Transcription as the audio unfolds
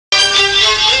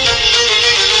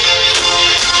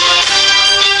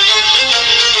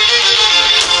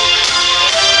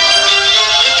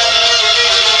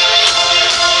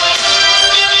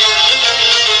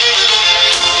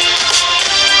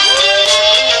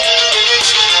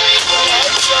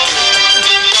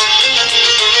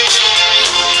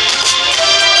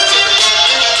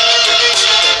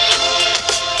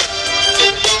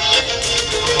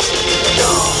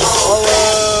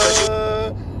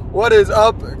is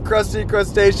up, Krusty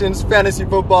Crustaceans Fantasy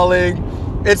Football League?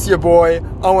 It's your boy,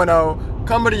 O&O,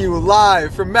 coming to you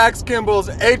live from Max Kimball's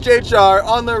HHR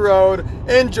on the road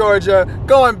in Georgia,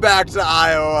 going back to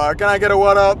Iowa. Can I get a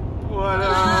what up? What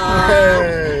up?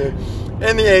 Hey.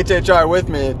 In the HHR with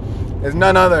me is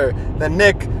none other than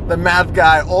Nick, the math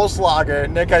guy, Olslager.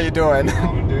 Nick, how you doing?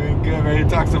 I'm doing good, ready to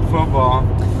talk some football.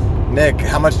 Nick,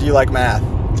 how much do you like math?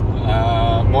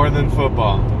 More than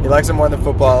football. He likes it more than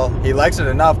football. He likes it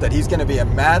enough that he's going to be a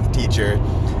math teacher.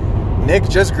 Nick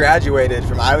just graduated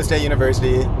from Iowa State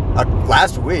University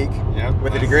last week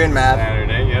with a degree in math.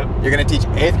 Saturday, yep. You're going to teach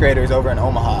 8th graders over in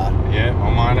Omaha. Yep,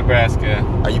 Omaha, Nebraska.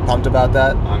 Are you pumped about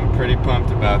that? I'm pretty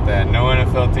pumped about that. No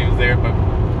NFL teams there, but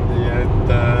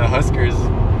the Huskers,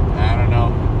 I don't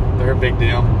know. They're a big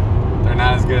deal. They're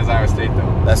not as good as Iowa State,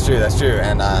 though. That's true.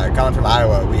 And coming from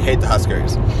Iowa, we hate the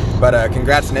Huskers. But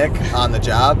congrats, Nick, on the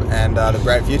job and the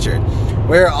bright future.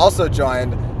 We're also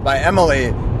joined by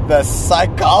Emily, the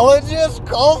psychologist.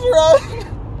 Colesrud?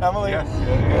 Emily?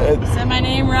 You said my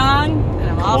name wrong,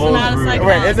 and I'm also not a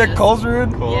psychologist. Wait, is it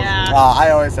Colesrud? Yeah. I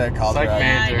always say Colesrud. Psych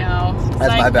major. Yeah, I know.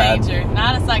 That's my bad. Major,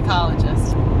 not a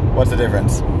psychologist. What's the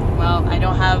difference? Well, I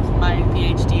don't have my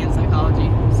PhD in psychology,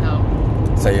 so...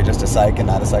 So you're just a psych and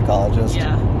not a psychologist?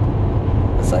 Yeah.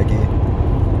 A psyche?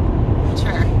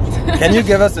 Sure. Can you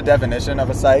give us a definition of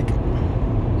a psych?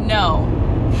 No.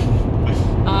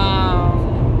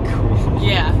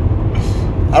 Yeah.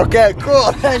 Okay,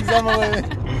 cool. Thanks, Emily.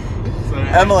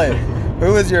 Emily,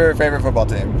 who is your favorite football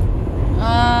team?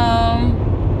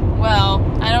 Well,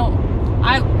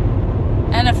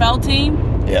 NFL team?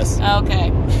 Yes. Okay.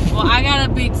 Well, I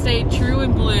gotta stay true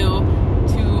and blue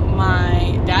to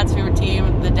my dad's favorite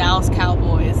team, the Dallas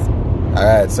Cowboys. All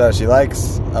right, so she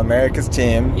likes America's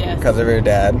team because of her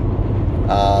dad.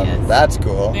 Yes. That's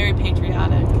cool. Very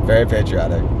patriotic. Very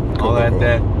patriotic. Cool.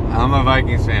 I'm a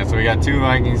Vikings fan, so we got two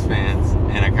Vikings fans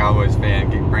and a Cowboys fan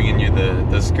bringing you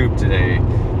the scoop today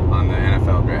on the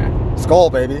NFL draft.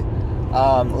 Skol, baby.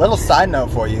 Little side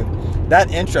note for you.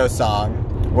 That intro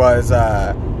song was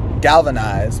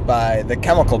Galvanized by the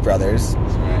Chemical Brothers.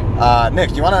 That's right. Nick,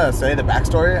 do you want to say the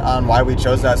backstory on why we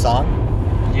chose that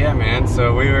song? Yeah, man.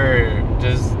 So we were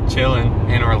just chilling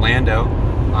in Orlando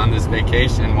on this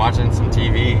vacation, watching some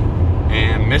TV,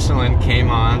 and Michelin came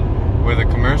on with a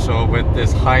commercial with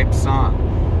this hype song.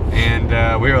 And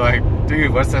we were like,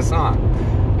 dude, what's that song?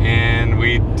 And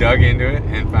we dug into it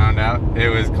and found out it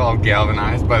was called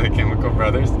Galvanized by the Chemical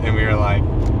Brothers. And we were like,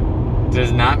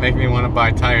 does not make me want to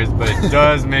buy tires, but it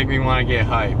does make me want to get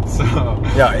hyped. So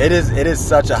yeah, it is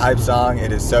such a hype song.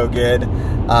 It is so good.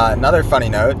 Another funny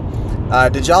note,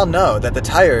 did y'all know that the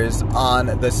tires on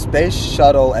the Space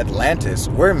Shuttle Atlantis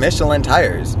were Michelin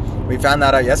tires? We found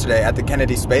that out yesterday at the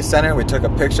Kennedy Space Center. We took a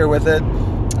picture with it.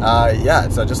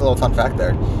 So just a little fun fact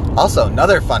there. Also,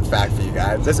 another fun fact for you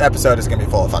guys. This episode is going to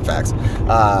be full of fun facts.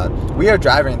 We are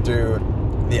driving through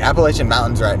the Appalachian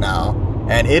Mountains right now,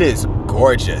 and it is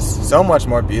gorgeous. So much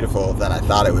more beautiful than I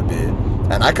thought it would be.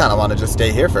 And I kind of want to just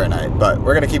stay here for a night, but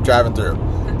we're going to keep driving through.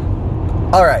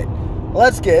 All right,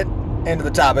 let's get into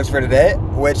the topics for today,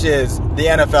 which is the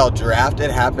NFL draft. It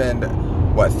happened,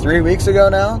 3 weeks ago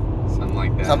now?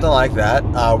 Something like that.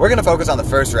 We're going to focus on the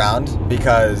first round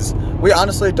because we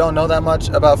honestly don't know that much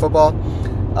about football.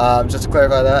 Just to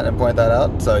clarify that and point that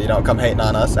out so you don't come hating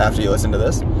on us after you listen to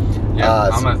this. Yeah,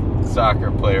 I'm a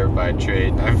soccer player by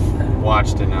trade. I've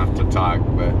watched enough to talk,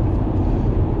 but...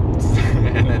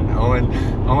 and then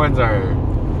Owen's our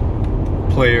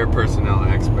player personnel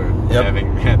expert,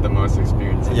 having had the most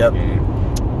experience in the game.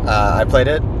 I played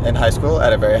it in high school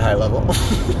at a very high level.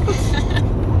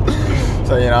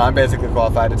 So, I'm basically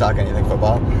qualified to talk anything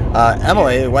football.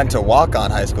 Emily went to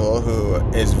Walk-On High School, who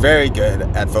is very good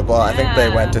at football. Yeah. I think they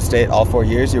went to state all 4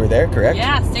 years. You were there, correct?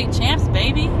 Yeah, state champs,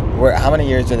 baby. How many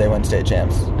years did they win state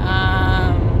champs?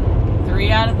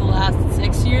 3 out of the last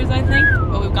 6 years, I think.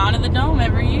 But we've gone to the Dome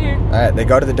every year. All right, they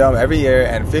go to the Dome every year,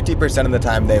 and 50% of the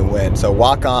time they win. So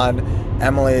Walk-On,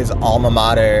 Emily's alma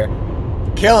mater,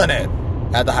 killing it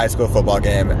at the high school football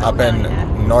game up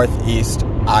in northeast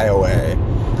Iowa.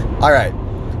 All right,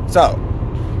 so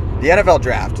the NFL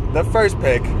draft. The first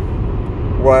pick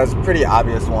was a pretty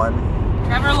obvious one.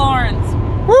 Trevor Lawrence.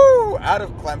 Woo! Out of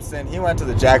Clemson. He went to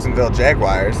the Jacksonville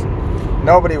Jaguars.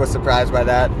 Nobody was surprised by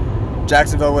that.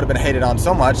 Jacksonville would have been hated on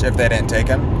so much if they didn't take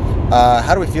him.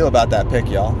 How do we feel about that pick,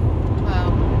 y'all?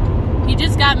 Well, he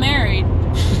just got married.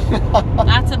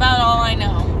 That's about all I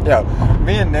know. Yeah,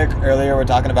 me and Nick earlier were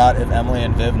talking about if Emily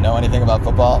and Viv know anything about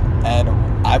football, and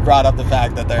I brought up the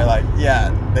fact that they're like,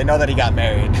 yeah, they know that he got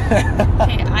married.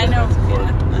 Hey, I know.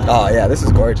 Oh, yeah, this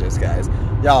is gorgeous, guys.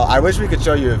 Y'all, I wish we could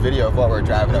show you a video of what we're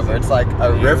driving over. It's like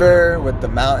a river with the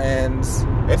mountains.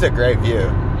 It's a great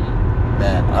view.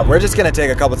 Man, we're just going to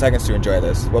take a couple seconds to enjoy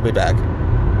this. We'll be back.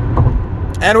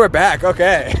 And we're back.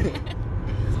 Okay.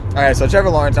 All right, so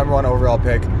Trevor Lawrence, number 1 overall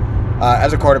pick.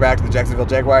 As a quarterback to the Jacksonville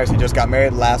Jaguars, he just got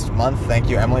married last month. Thank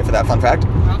you, Emily, for that fun fact.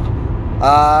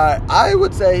 I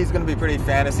would say he's going to be pretty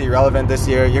fantasy relevant this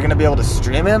year. You're going to be able to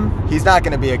stream him. He's not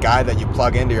going to be a guy that you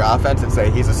plug into your offense and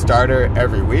say he's a starter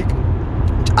every week.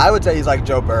 I would say he's like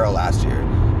Joe Burrow last year.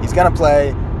 He's going to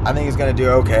play. I think he's going to do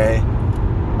okay.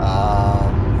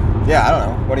 Yeah, I don't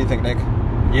know. What do you think, Nick?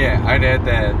 Yeah, I'd add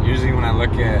that usually when I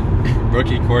look at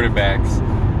rookie quarterbacks,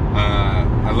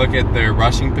 I look at their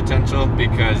rushing potential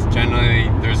because generally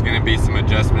there's going to be some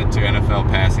adjustment to NFL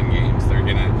passing games. They're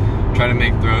going to try to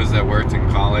make throws that worked in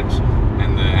college,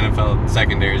 and the NFL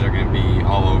secondaries are going to be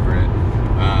all over it.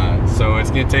 So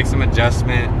it's going to take some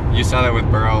adjustment. You saw that with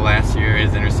Burrow last year.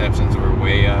 His interceptions were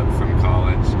way up from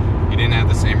college. He didn't have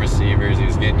the same receivers. He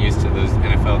was getting used to those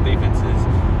NFL defenses.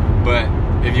 But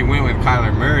if you went with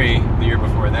Kyler Murray the year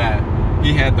before that,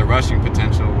 he had the rushing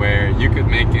potential where you could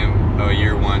make him a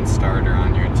year 1 starter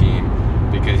on your team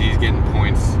because he's getting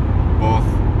points both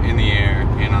in the air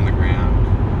and on the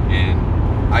ground.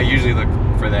 And I usually look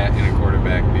for that in a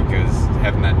quarterback because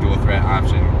having that dual threat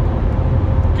option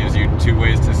gives you 2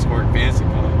 ways to score fantasy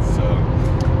points. So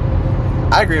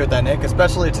I agree with that, Nick,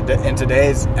 especially in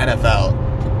today's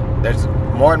NFL. There's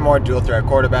more and more dual threat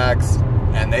quarterbacks,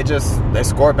 and they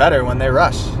score better when they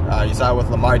rush. You saw it with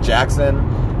Lamar Jackson.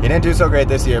 He didn't do so great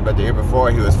this year, but the year before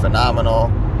he was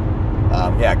phenomenal.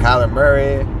 Kyler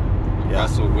Murray. Yeah.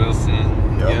 Russell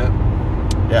Wilson. Yep.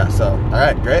 Yeah, so, all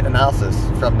right, great analysis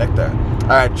from Nick there. All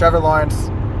right, Trevor Lawrence,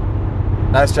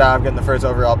 nice job getting the first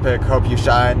overall pick. Hope you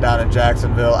shine down in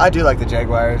Jacksonville. I do like the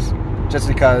Jaguars just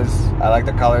because I like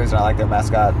their colors and I like their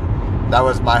mascot. That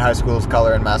was my high school's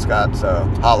color and mascot, so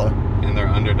holla. And they're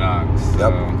underdogs. Yep, so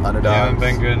underdogs. They haven't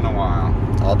been good in a while.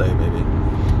 All day, baby.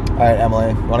 All right,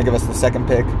 Emily, want to give us the second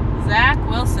pick? Zach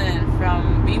Wilson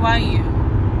from BYU.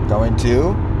 Going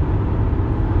to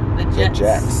The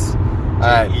Jets. All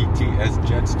right.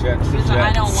 Jets, Jets.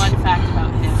 I know one fact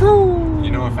about him. You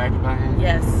know a fact about him?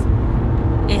 Yes.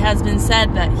 It has been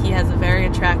said that he has a very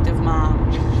attractive mom.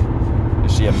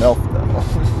 Is she a MILF, though?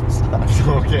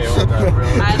 Okay, hold on, bro.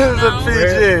 I don't know.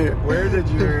 PG. Where did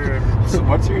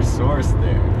what's your source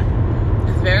there?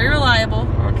 It's very reliable.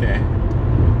 Okay.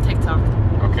 TikTok.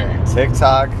 Okay.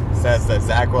 TikTok says that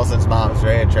Zach Wilson's mom is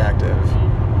very attractive.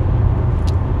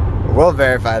 We'll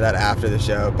verify that after the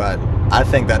show, but I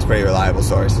think that's a pretty reliable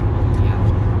source.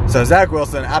 Yeah. So Zach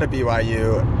Wilson out of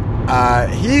BYU,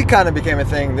 he kind of became a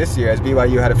thing this year as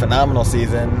BYU had a phenomenal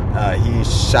season. He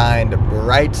shined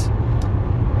bright.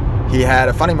 He had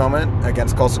a funny moment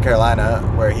against Coastal Carolina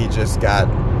where he just got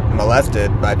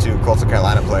molested by 2 Coastal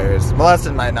Carolina players.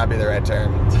 Molested might not be the right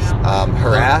term.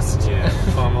 Harassed. Yeah,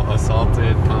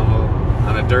 assaulted,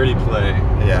 on a dirty play.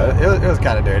 Yeah, it was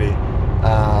kind of dirty.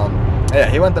 Yeah,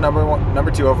 he went the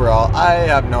number 2 overall. I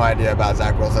have no idea about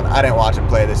Zach Wilson. I didn't watch him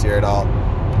play this year at all.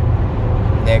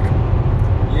 Nick?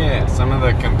 Yeah, some of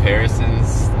the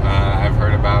comparisons I've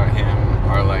heard about him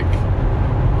are like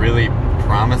really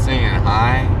promising and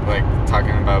high. Like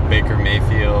talking about Baker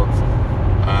Mayfield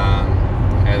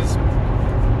as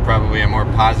probably a more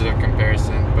positive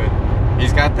comparison, but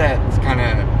he's got that kind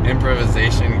of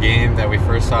improvisation game that we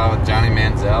first saw with Johnny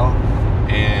Manziel,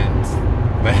 and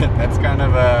that's kind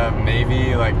of a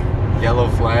maybe like yellow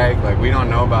flag. Like we don't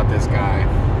know about this guy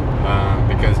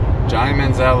because Johnny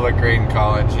Manziel looked great in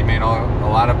college. He made a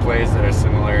lot of plays that are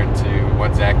similar to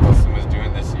what Zach Wilson was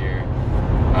doing this year,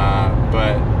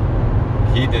 but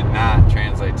he did not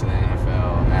translate to the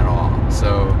NFL at all.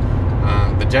 So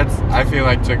the Jets, I feel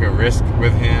like, took a risk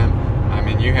with him. I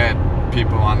mean, you had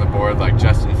people on the board like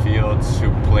Justin Fields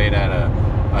who played at a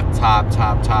top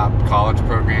college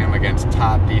program against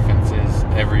top defenses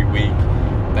every week.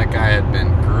 That guy had been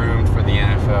groomed for the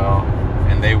NFL,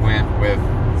 and they went with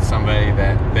somebody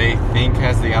that they think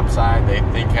has the upside, they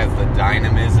think has the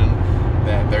dynamism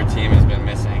that their team has been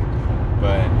missing.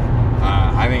 But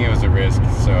I think it was a risk,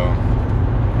 so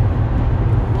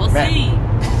we'll see.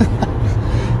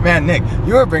 Man, Nick,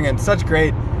 you are bringing such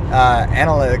great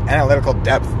analytical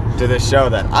depth to this show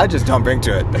that I just don't bring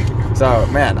to it. So,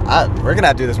 man, we're gonna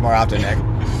have to do this more often, Nick.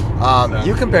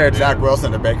 You compared Zach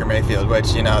Wilson to Baker Mayfield,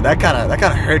 which that kind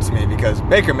of hurts me because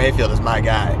Baker Mayfield is my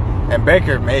guy, and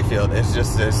Baker Mayfield is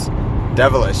just this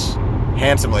devilish,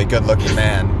 handsomely good-looking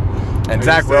man. And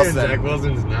Zach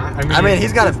Wilson's not. I mean,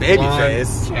 he's got a baby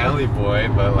face. Cali boy,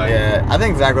 but like, yeah, I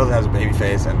think Zach Wilson has a baby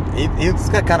face, and he's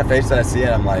got kind of face that I see,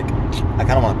 and I'm like, I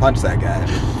kind of want to punch that guy.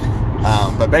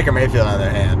 But Baker Mayfield, on the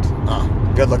other hand,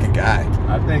 good-looking guy.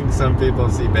 I think some people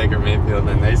see Baker Mayfield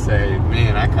and they say,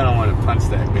 man, I kind of want to punch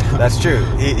that guy. That's true.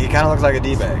 He kind of looks like a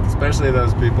D-bag. Especially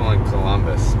those people in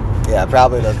Columbus. Yeah,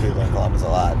 probably those people in Columbus a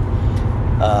lot.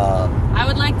 I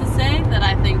would like to say that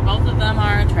I think both of them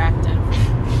are attractive.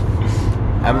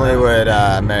 Emily would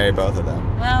marry both of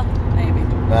them. Well, maybe.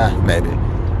 Maybe.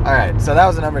 All right, so that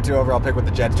was the number 2 overall pick with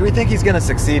the Jets. Do we think he's going to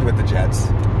succeed with the Jets?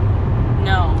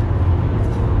 No.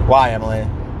 Why, Emily?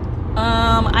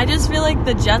 I just feel like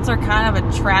the Jets are kind of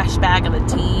a trash bag of a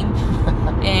team,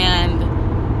 and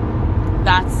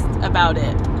that's about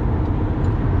it.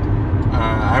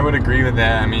 I would agree with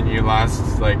that. I mean, you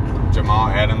lost, like, Jamal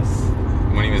Adams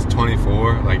when he was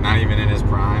 24, like, not even in his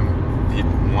prime. He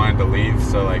wanted to leave,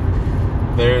 so, like,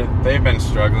 they've been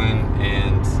struggling,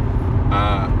 and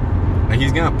like,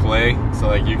 he's gonna play, so,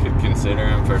 like, you could consider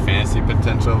him for fantasy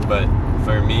potential, but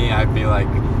for me, I'd be like,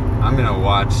 I'm gonna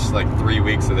watch like 3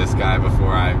 weeks of this guy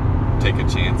before I take a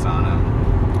chance on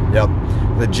him. Yep.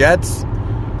 The Jets,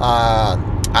 I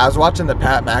was watching the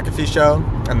Pat McAfee show,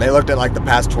 and they looked at like the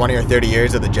past 20 or 30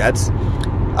 years of the Jets.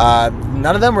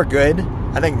 None of them were good.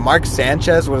 I think Mark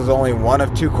Sanchez was only one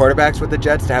of 2 quarterbacks with the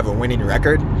Jets to have a winning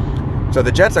record. So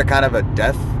the Jets are kind of a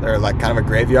death, or like kind of a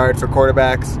graveyard for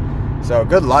quarterbacks. So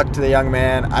good luck to the young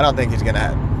man. I don't think he's going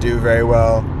to do very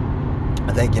well.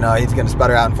 I think, he's going to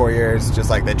sputter out in 4 years, just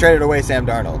like they traded away Sam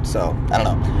Darnold. So, I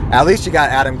don't know. At least you got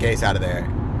Adam Gase out of there,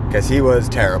 because he was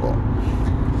terrible.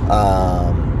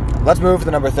 Let's move to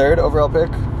the number 3 overall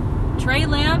pick. Trey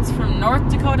Lance from North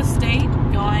Dakota State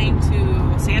going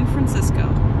to San Francisco.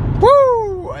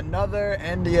 Woo! Another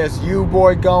NDSU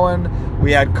boy going.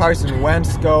 We had Carson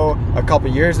Wentz go a couple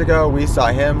years ago. We saw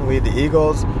him lead the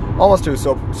Eagles almost to a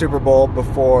Super Bowl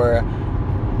before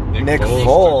Nick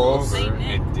Foles.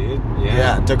 It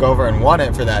did, took over and won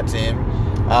it for that team.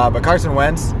 But Carson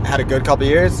Wentz had a good couple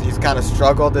years. He's kind of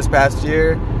struggled this past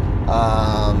year.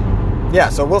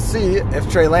 So we'll see if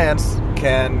Trey Lance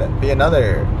can be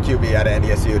another QB out of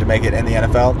NDSU to make it in the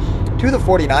NFL. To the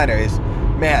 49ers,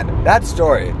 man, that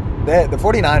story. The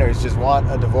 49ers just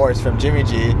want a divorce from Jimmy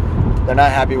G. They're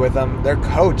not happy with him. Their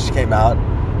coach came out.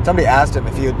 Somebody asked him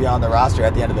if he would be on the roster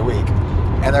at the end of the week.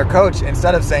 And their coach,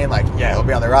 instead of saying, like, yeah, he'll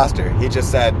be on the roster, he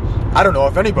just said, I don't know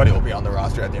if anybody will be on the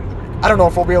roster at the end of the week. I don't know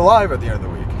if we'll be alive at the end of the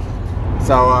week.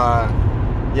 So, I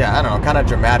don't know, kind of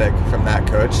dramatic from that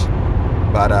coach.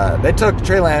 But they took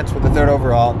Trey Lance with the 3rd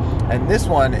overall. And this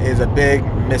one is a big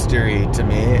mystery to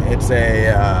me. It's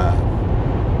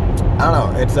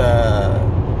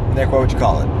Nick, what would you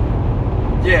call it?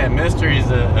 Yeah, mystery is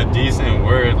a decent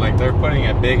word. Like, they're putting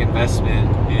a big investment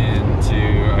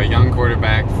into a young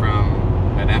quarterback from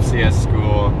an FCS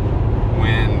school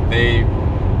when they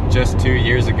just 2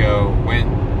 years ago went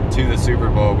to the Super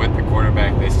Bowl with the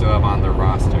quarterback they still have on their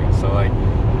roster. So, like,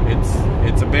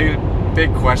 it's a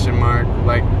big question mark,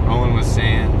 like Owen was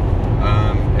saying.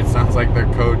 It sounds like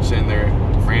their coach and their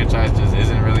franchise just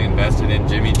isn't really invested in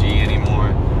Jimmy G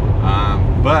anymore.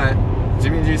 But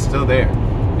Jimmy G's still there.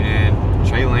 And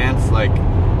Trey Lance, like,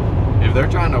 if they're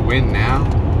trying to win now,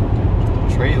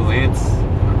 Trey Lance,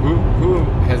 who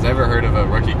has ever heard of a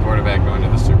rookie quarterback going to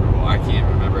the Super Bowl? I can't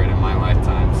remember it in my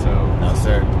lifetime. So no,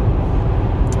 sir.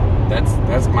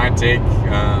 That's my take.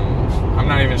 I'm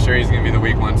not even sure he's going to be the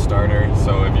week 1 starter.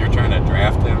 So if you're trying to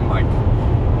draft him, like,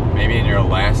 maybe in your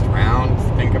last round,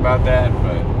 think about that.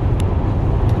 But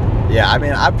yeah, I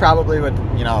mean, I probably would,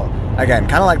 again,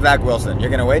 kind of like Zach Wilson. You're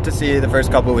going to wait to see the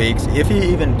first couple of weeks if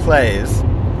he even plays.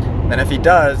 Then if he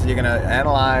does, you're going to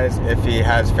analyze if he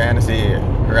has fantasy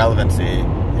relevancy.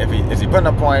 Is he putting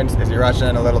up points? Is he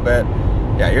rushing a little bit?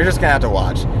 Yeah, you're just going to have to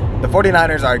watch. The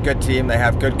 49ers are a good team. They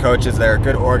have good coaches. They're a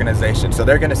good organization. So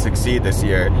they're going to succeed this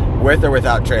year with or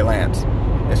without Trey Lance.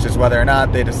 It's just whether or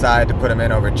not they decide to put him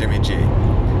in over Jimmy G.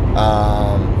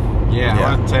 I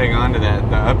want to tag on to that.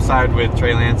 The upside with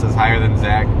Trey Lance is higher than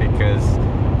Zach because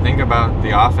think about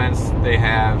the offense they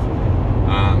have.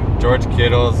 George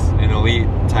Kittle's an elite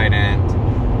tight end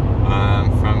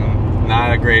from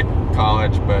not a great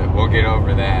college, but we'll get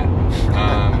over that.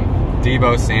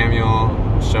 Deebo Samuel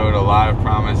showed a lot of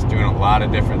promise, doing a lot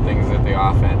of different things with the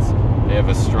offense. They have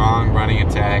a strong running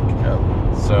attack. Yep.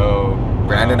 So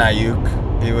Brandon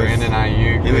Ayuk, he was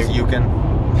Yukin.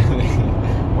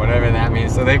 Whatever that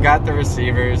means. So they've got the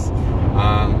receivers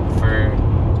for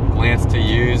Lance to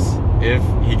use if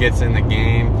he gets in the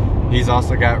game. He's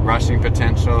also got rushing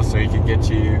potential, so he could get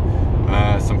you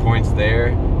some points there.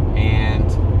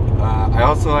 And I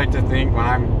also like to think when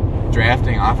I'm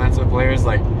drafting offensive players,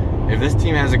 like if this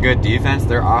team has a good defense,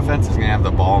 their offense is going to have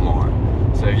the ball more.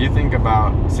 So if you think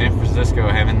about San Francisco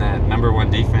having that number 1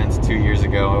 defense 2 years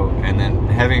ago and then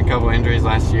having a couple injuries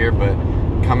last year, but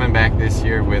coming back this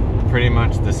year with pretty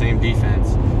much the same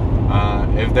defense,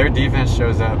 if their defense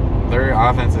shows up, their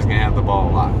offense is going to have the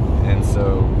ball a lot. And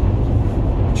so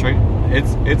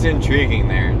it's intriguing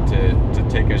there to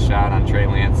take a shot on Trey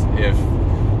Lance if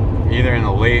either in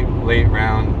a late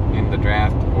round in the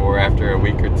draft or after a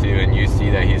week or two and you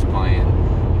see that he's playing.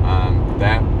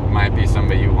 That might be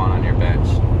somebody you want on your bench.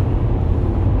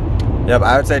 Yep,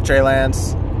 I would say Trey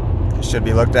Lance should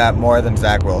be looked at more than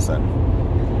Zach Wilson.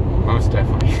 Most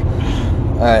definitely.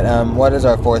 All right, what is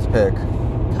our 4th pick?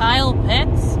 Kyle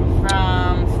Pitts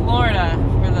from Florida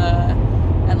for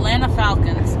the Atlanta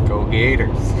Falcons. Go Gators.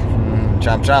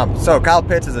 Chomp chomp. So Kyle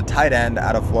Pitts is a tight end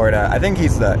out of Florida. I think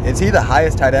is he the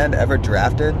highest tight end ever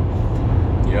drafted?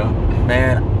 Yeah.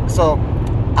 Man, so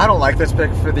I don't like this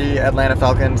pick for the Atlanta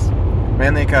Falcons,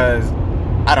 mainly because,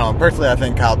 I don't know, personally I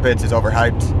think Kyle Pitts is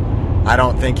overhyped. I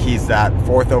don't think he's that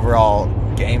 4th overall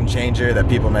game changer that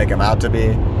people make him out to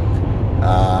be.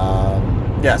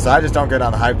 Yeah, so I just don't get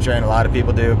on the hype train. A lot of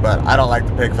people do, but I don't like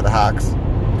the pick for the Hawks.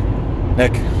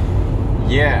 Nick?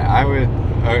 Yeah, I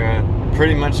would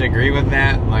pretty much agree with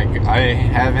that. Like, I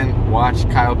haven't watched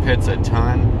Kyle Pitts a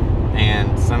ton,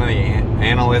 and some of the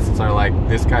analysts are like,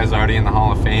 this guy's already in the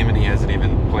Hall of Fame and he hasn't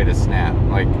even played a snap.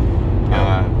 Like,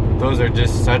 those are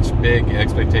just such big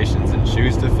expectations and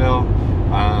shoes to fill.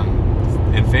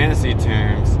 In fantasy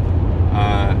terms,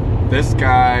 this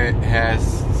guy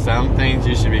has some things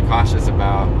you should be cautious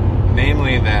about,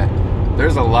 namely that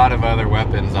there's a lot of other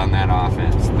weapons on that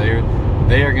offense.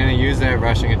 They are going to use that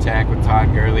rushing attack with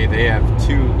Todd Gurley. They have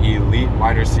 2 elite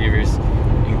wide receivers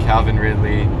in Calvin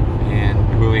Ridley and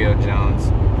Julio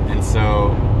Jones. And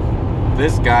so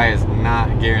this guy is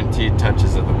not guaranteed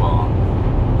touches of the ball.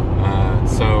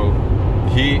 So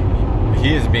he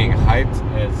is being hyped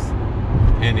as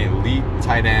an elite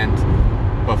tight end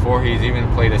before he's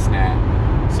even played a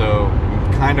snap. So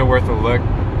kind of worth a look,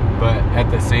 but at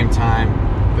the same time,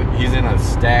 he's in a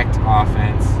stacked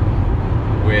offense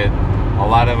with a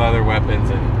lot of other weapons,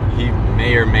 and he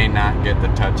may or may not get the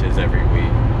touches every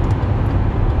week.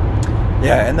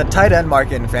 Yeah, and the tight end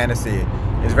market in fantasy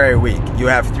is very weak. You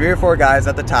have 3 or 4 guys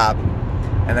at the top,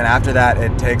 and then after that,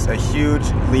 it takes a huge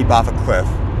leap off a cliff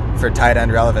for tight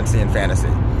end relevancy in fantasy.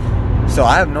 So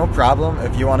I have no problem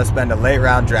if you want to spend a late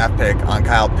round draft pick on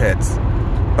Kyle Pitts,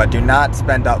 but do not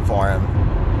spend up for him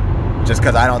just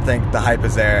because I don't think the hype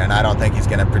is there and I don't think he's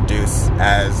going to produce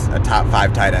as a top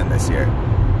 5 tight end this year.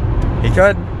 He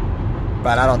could,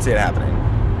 but I don't see it happening.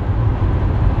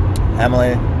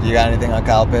 Emily, do you got anything on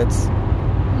Kyle Pitts?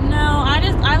 No,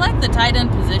 I like the tight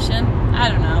end position. I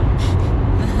don't know.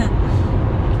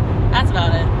 That's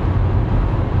about it.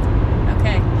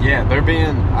 Okay. Yeah,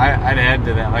 I'd add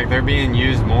to that, like, they're being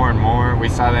used more and more. We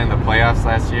saw that in the playoffs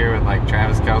last year with, like,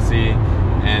 Travis Kelce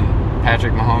and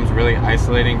Patrick Mahomes really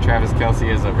isolating Travis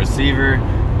Kelce as a receiver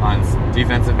on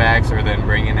defensive backs, or then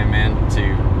bringing him in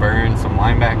to burn some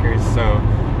linebackers. So,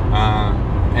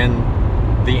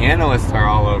 and the analysts are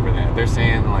all over that. They're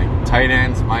saying, like, tight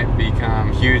ends might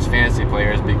become huge fantasy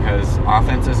players because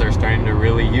offenses are starting to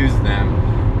really use them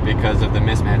because of the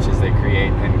mismatches they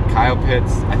create. And Kyle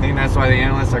Pitts, I think that's why the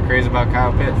analysts are crazy about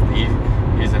Kyle Pitts.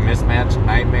 He's a mismatch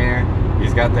nightmare.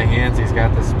 He's got the hands, he's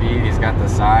got the speed, he's got the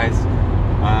size.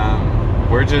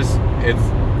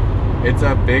 It's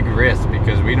a big risk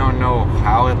because we don't know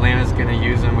how Atlanta's going to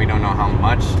use him. We don't know how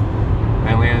much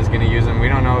Atlanta's going to use him. We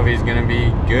don't know if he's going to be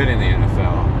good in the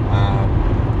NFL.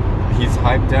 He's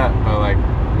hyped up, but, like,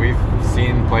 we've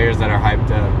seen players that are hyped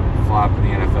up flop in the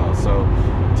NFL. So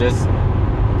just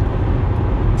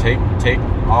take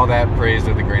all that praise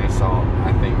with a grain of salt.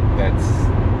 I think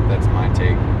that's my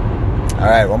take. All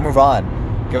right, we'll move on.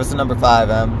 Give us the number 5,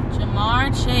 Em.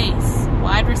 Jamar Chase,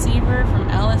 wide receiver from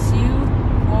LSU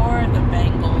for the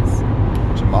Bengals.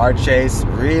 Jamar Chase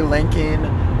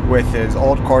relinking with his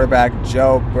old quarterback,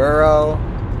 Joe Burrow.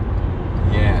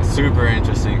 Yeah, super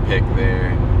interesting pick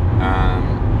there.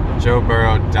 Joe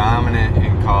Burrow dominant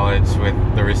in college with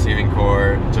the receiving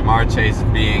core. Jamar Chase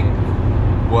being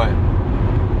what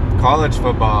college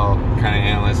football kind of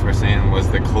analysts were saying was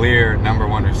the clear number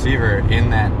 1 receiver in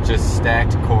that just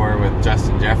stacked core with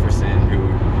Justin Jefferson, who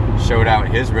showed out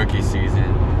his rookie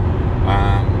season.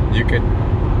 You could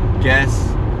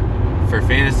guess for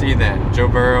fantasy that Joe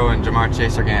Burrow and Jamar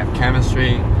Chase are going to have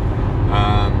chemistry.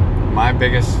 My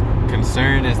biggest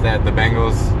concern is that the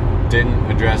Bengals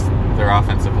didn't address their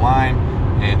offensive line,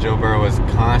 and Joe Burrow was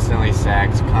constantly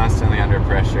sacked, constantly under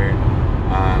pressure,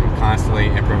 constantly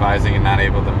improvising and not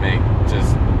able to make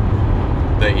just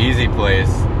the easy plays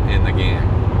in the game.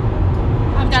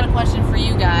 I've got a question for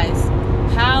you guys.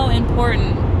 How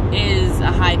important is a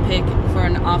high pick for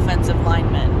an offensive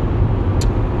lineman?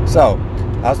 So,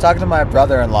 I was talking to my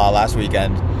brother-in-law last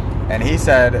weekend, and he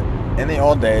said in the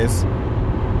old days,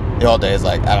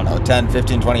 like, I don't know, 10,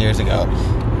 15, 20 years ago,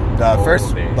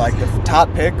 the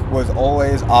top pick was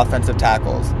always offensive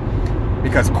tackles.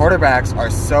 Because quarterbacks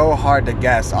are so hard to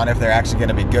guess on if they're actually going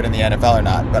to be good in the NFL or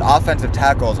not. But offensive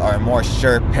tackles are a more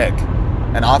sure pick.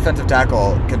 An offensive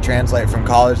tackle can translate from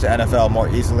college to NFL more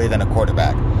easily than a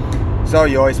quarterback. So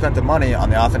you always spent the money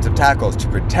on the offensive tackles to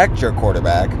protect your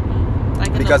quarterback,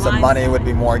 because the money would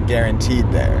be more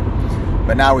guaranteed there.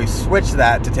 But now we've switched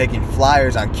that to taking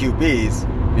flyers on QBs,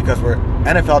 because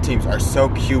NFL teams are so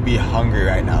QB hungry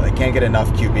right now. They can't get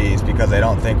enough QBs because they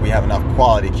don't think we have enough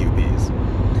quality QBs.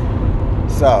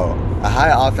 So, a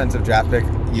high offensive draft pick,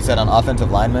 you said on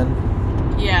offensive linemen?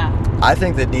 Yeah. I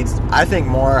think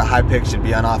more high picks should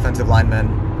be on offensive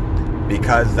linemen,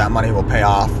 because that money will pay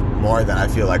off more than I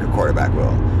feel like a quarterback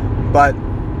will. But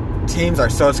teams are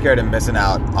so scared of missing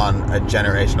out on a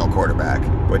generational quarterback,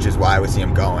 which is why we see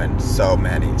them going so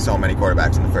many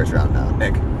quarterbacks in the first round now.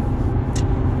 Nick?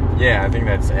 Yeah, I think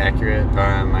that's accurate.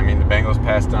 I mean, the Bengals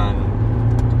passed on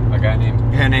a guy named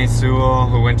Penei Sewell,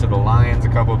 who went to the Lions a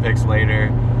couple of picks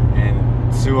later,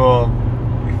 and Sewell,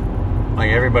 like,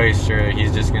 everybody's sure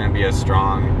he's just going to be a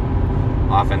strong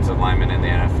offensive lineman in the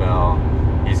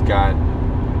NFL. He's got,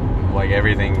 like,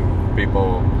 everything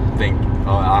people think an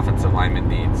offensive lineman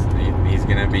needs. He's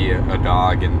going to be a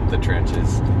dog in the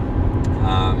trenches.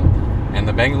 And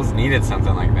the Bengals needed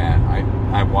something like that.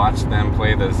 I watched them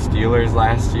play the Steelers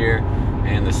last year,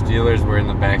 and the Steelers were in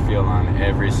the backfield on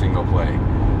every single play.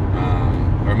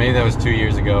 Or maybe that was 2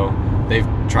 years ago. They've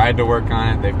tried to work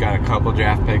on it. They've got a couple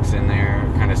draft picks in there,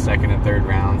 kind of second and third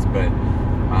rounds, but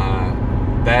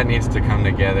that needs to come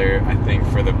together, I think,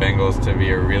 for the Bengals to be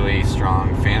a really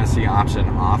strong fantasy option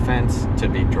offense to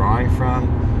be drawing from,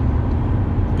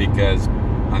 because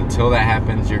until that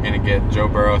happens, you're going to get Joe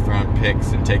Burrow throwing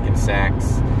picks and taking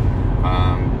sacks.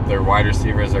 Their wide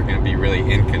receivers are going to be really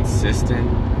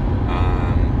inconsistent.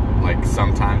 Like,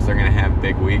 sometimes they're going to have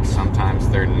big weeks, sometimes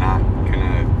they're not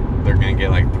they're going to get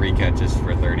like 3 catches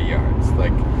for 30 yards.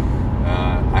 Like,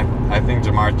 I think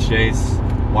Jamar Chase,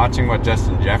 watching what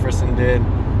Justin Jefferson did,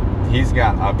 he's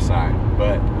got upside,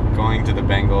 but going to the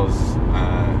Bengals,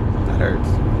 that hurts.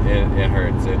 It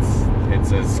hurts.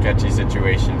 It's a sketchy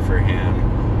situation for him.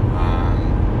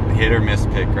 Hit or miss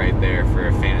pick right there for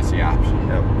a fantasy option.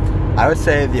 Yep. I would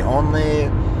say the only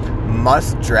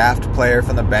must-draft player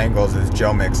from the Bengals is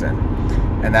Joe Mixon.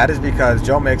 And that is because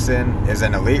Joe Mixon is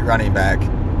an elite running back.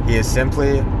 He is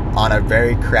simply on a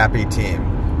very crappy team,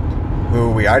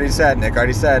 who Nick already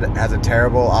said, has a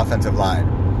terrible offensive line.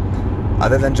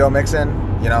 Other than Joe Mixon,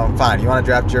 fine. You want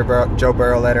to draft Joe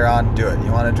Burrow later on, do it.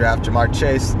 You want to draft Jamar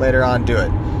Chase later on, do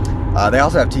it. They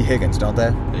also have T. Higgins, don't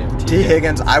they? T.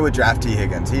 Higgins, I would draft T.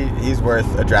 Higgins. He's worth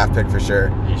a draft pick for sure.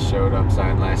 He showed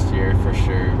upside last year for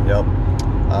sure. Yep.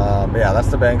 But yeah, that's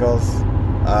the Bengals.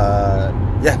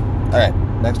 Yeah. All right.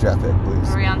 Next draft pick, please.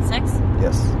 Are we on 6?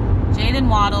 Yes. Jaylen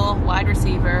Waddle, wide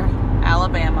receiver,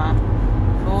 Alabama,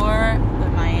 for the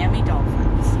Miami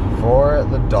Dolphins. For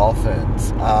the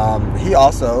Dolphins. He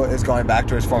also is going back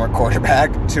to his former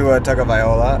quarterback, Tua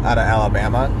Tagovailoa, out of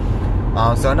Alabama.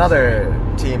 So another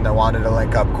team that wanted to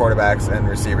link up quarterbacks and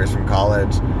receivers from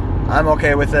college. I'm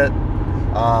okay with it.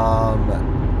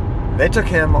 They took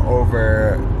him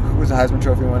over... Who was the Heisman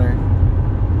Trophy winner?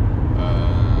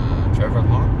 Trevor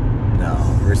Lawrence? No,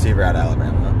 receiver out of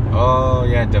Alabama. Oh,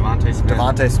 yeah, Devontae Smith.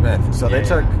 Devontae Smith. So they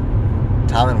took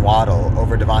Tylen Waddle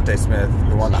over Devontae Smith,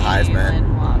 who won the Heisman.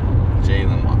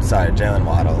 Jaylen Waddle. Sorry, Jaylen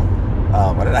Waddle.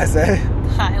 What did I say?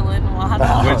 Tylen Waddle.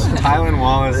 Which Tylen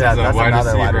Wallace is a wide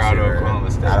receiver out of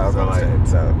Oklahoma State.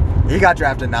 So he got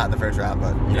drafted not in the first round,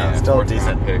 but still a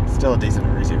decent pick. Still a decent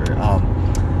receiver.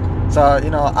 So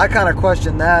I kind of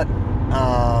question that.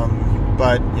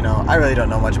 But I really don't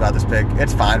know much about this pick.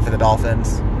 It's fine for the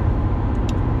Dolphins.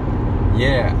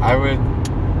 Yeah, I would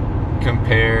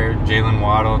compare Jaylen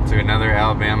Waddle to another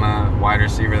Alabama wide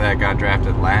receiver that got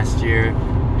drafted last year,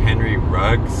 Henry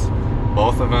Ruggs.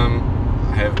 Both of them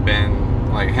have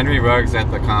been, like, Henry Ruggs at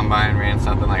the Combine ran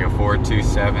something like a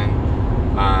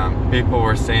 4.27. People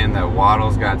were saying that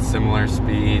Waddle's got similar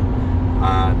speed.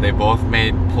 They both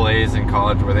made plays in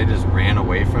college where they just ran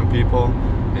away from people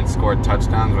and scored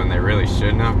touchdowns when they really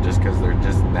shouldn't have, just because they're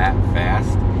just that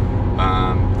fast.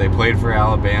 They played for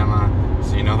Alabama,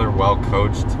 so they're well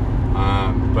coached.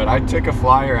 But I took a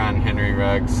flyer on Henry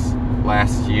Ruggs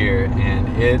last year, and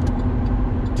it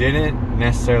didn't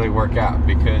necessarily work out,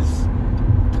 because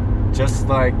just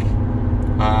like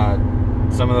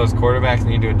some of those quarterbacks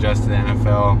need to adjust to the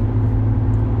NFL.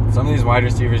 Some of these wide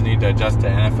receivers need to adjust to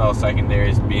NFL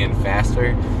secondaries being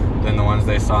faster than the ones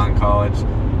they saw in college.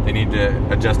 They need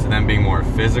to adjust to them being more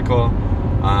physical.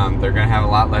 They're going to have a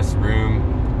lot less room.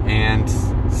 And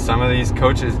some of these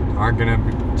coaches aren't going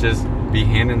to just be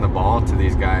handing the ball to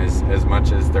these guys as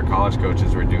much as their college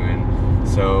coaches were doing.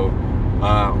 So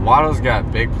Waddle's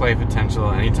got big play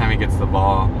potential. Anytime he gets the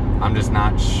ball, I'm just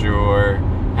not sure.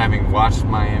 Having watched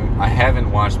Miami, I haven't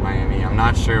watched Miami. I'm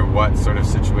not sure what sort of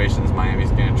situations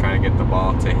Miami's going to try to get the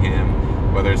ball to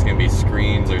him, whether it's going to be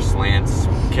screens or slants,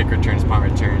 kick returns, punt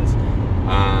returns,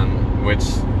 which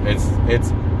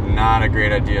it's not a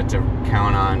great idea to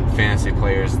count on fantasy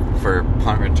players for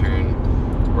punt return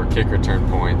or kick return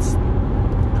points.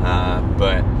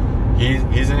 But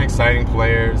he's an exciting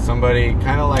player. Somebody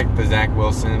kind of like the Zach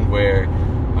Wilson, where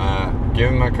give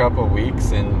him a couple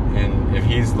weeks, and if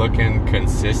he's looking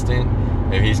consistent,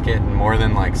 if he's getting more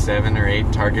than like 7 or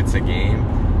 8 targets a game,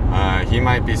 he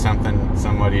might be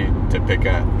somebody to pick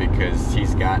up, because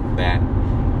he's got that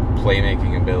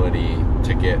playmaking ability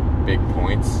to get big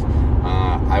points.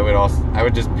 I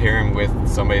would just pair him with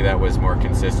somebody that was more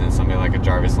consistent, somebody like a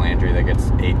Jarvis Landry that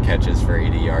gets 8 catches for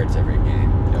 80 yards every game.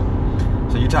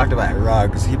 So you talked about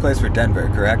Ruggs. He plays for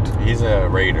Denver, correct? He's a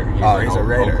Raider. He's a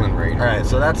Raider. Oakland Raider. All right,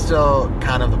 so that's still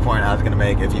kind of the point I was going to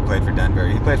make if he played for Denver.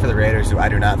 He played for the Raiders, who I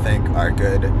do not think are a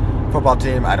good football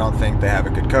team. I don't think they have a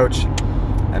good coach,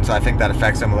 and so I think that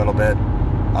affects him a little bit.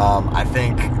 I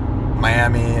think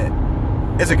Miami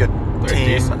is a good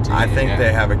team. I think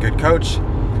they have a good coach,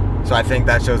 so I think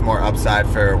that shows more upside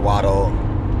for Waddle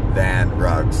than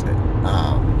Ruggs,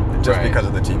 just because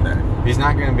of the team there. He's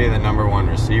not going to be the number 1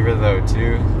 receiver, though,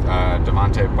 too.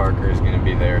 Devontae Parker is going to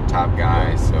be their top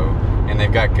guy. And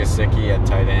they've got Gesicki at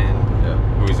tight end,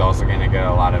 who's also going to get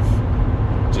a lot of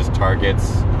just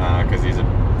targets because he's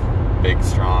a big,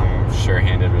 strong,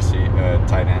 sure-handed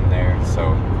tight end there. So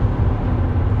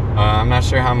I'm not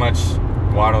sure how much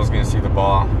Waddle's going to see the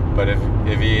ball, but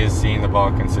if he is seeing the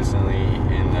ball consistently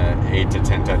in the 8 to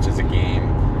 10 touches a game,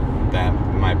 that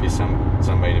might be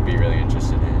somebody to be really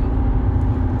interested in.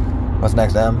 What's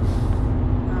next, Em?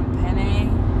 Penny.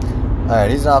 All right,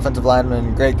 he's an offensive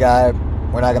lineman, great guy.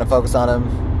 We're not going to focus on him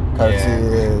because he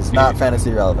is not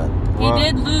fantasy relevant. He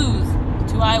did lose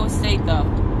to Iowa State, though.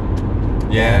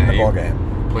 Yeah, in the bowl game.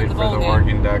 Played for the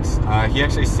Oregon Ducks. He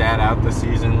actually sat out the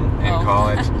season in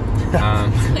college.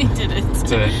 He didn't.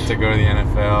 To go to the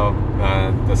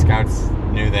NFL. The scouts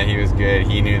knew that he was good.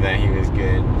 He knew that he was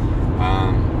good.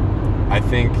 I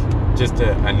think just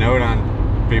a note on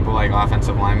people like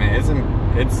offensive linemen,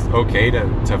 it's okay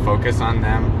to focus on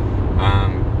them,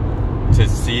 to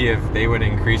see if they would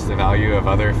increase the value of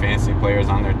other fantasy players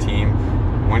on their team.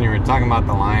 When you were talking about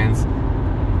the Lions,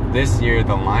 this year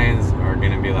the Lions are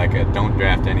going to be like a don't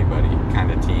draft anybody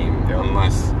kind of team,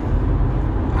 unless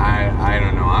I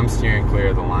don't know. I'm steering clear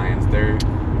of the Lions.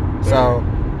 So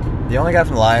the only guy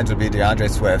from the Lions would be DeAndre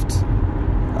Swift.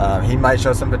 He might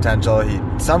show some potential.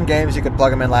 Some games you could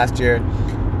plug him in last year,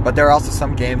 but there are also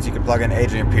some games you could plug in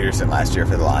Adrian Peterson last year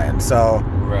for the Lions. So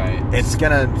it's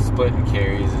gonna splitting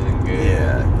carries isn't good.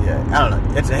 Yeah. I don't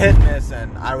know. It's a hit and miss,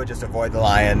 and I would just avoid the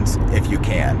Lions if you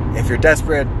can. If you're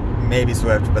desperate, maybe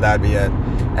Swift, but that would be it.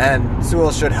 And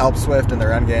Sewell should help Swift in the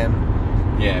run game.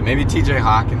 Yeah, maybe T.J.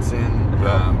 Hawkinson.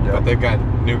 But they've got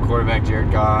new quarterback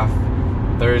Jared Goff.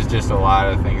 There's just a lot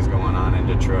of things going on in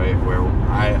Detroit where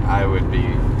I would be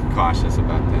cautious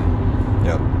about them.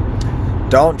 Yep.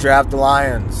 Don't draft the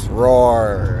Lions.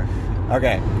 Roar.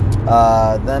 Okay.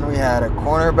 Then we had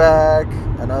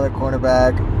another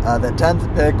cornerback. The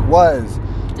 10th pick was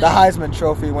the Heisman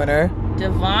Trophy winner,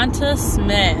 Devonta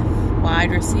Smith,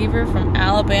 wide receiver from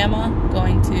Alabama,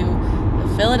 going to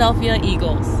the Philadelphia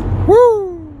Eagles. Woo!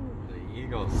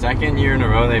 Second year in a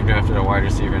row they've drafted a wide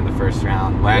receiver in the first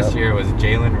round. Last year was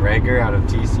Jalen Reagor out of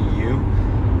TCU,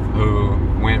 who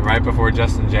went right before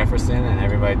Justin Jefferson, and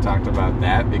everybody talked about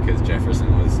that because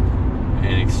Jefferson was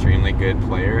an extremely good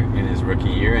player in his rookie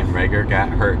year, and Reagor got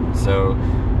hurt. So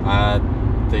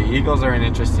the Eagles are an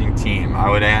interesting team. I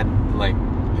would add,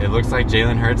 it looks like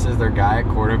Jalen Hurts is their guy at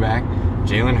quarterback.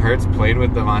 Jalen Hurts played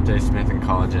with Devontae Smith in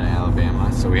college in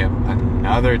Alabama, so we have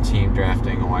another team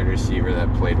drafting a wide receiver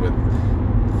that played with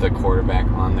the quarterback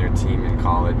on their team in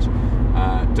college.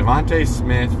 Devontae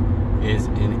Smith is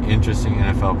an interesting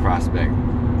NFL prospect.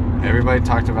 Everybody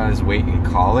talked about his weight in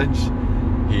college.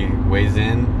 He weighs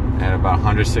in at about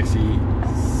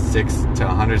 166 to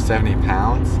 170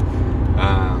 pounds,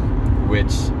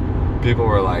 which people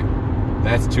were like,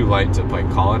 that's too light to play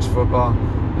college football.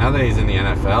 Now that he's in the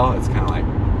NFL, it's kind of like,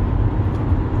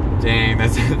 dang,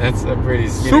 that's a pretty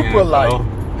skinny super NFL. light.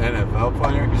 NFL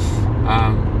player.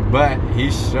 But he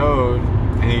showed,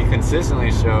 and he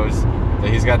consistently shows, that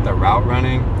he's got the route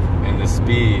running and the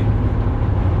speed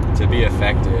to be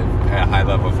effective at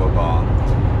high-level football.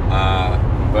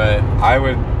 But I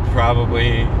would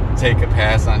probably take a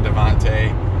pass on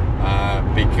Devontae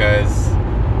because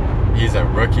he's a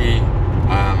rookie.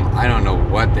 I don't know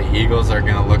what the Eagles are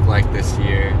going to look like this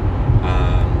year.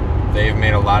 They've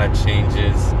made a lot of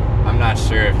changes. I'm not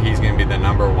sure if he's going to be the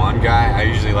number one guy. I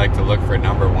usually like to look for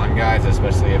number one guys,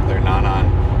 especially if they're not on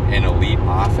an elite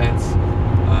offense,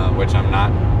 which I'm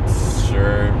not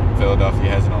sure Philadelphia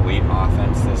has an elite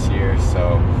offense this year.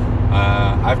 So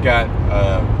I've got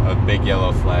a big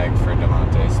yellow flag for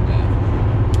DeVonta Smith.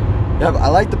 Yep, I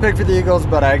like the pick for the Eagles,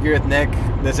 but I agree with Nick.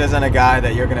 This isn't a guy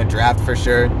that you're going to draft for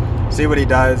sure. See what he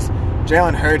does.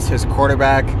 Jalen Hurts, his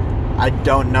quarterback, I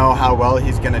don't know how well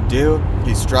he's going to do.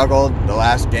 He struggled the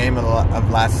last game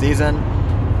of last season.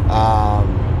 I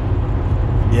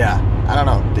don't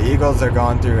know. The Eagles are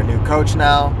going through a new coach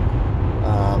now.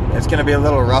 It's going to be a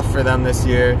little rough for them this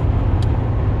year.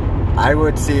 I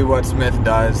would see what Smith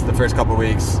does the first couple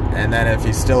weeks, and then if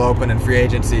he's still open in free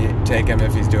agency, take him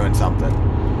if he's doing something.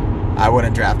 I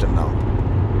wouldn't draft him, though.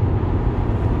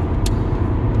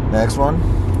 Next one.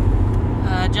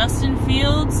 Justin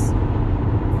Fields,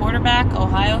 quarterback,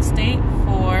 Ohio State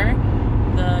for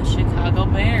the Chicago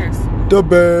Bears. The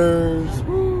Bears.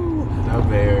 Woo. The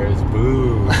Bears.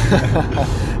 Boo.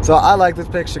 So I like this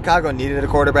pick. Chicago needed a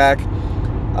quarterback.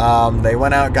 They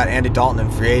went out and got Andy Dalton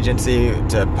in free agency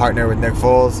to partner with Nick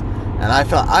Foles. And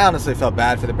I honestly felt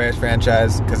bad for the Bears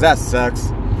franchise because that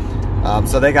sucks.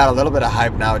 So they got a little bit of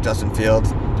hype now with Justin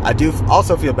Fields. I do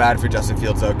also feel bad for Justin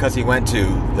Fields, though, because he went to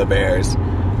the Bears,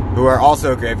 who are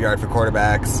also a graveyard for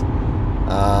quarterbacks.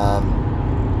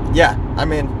 I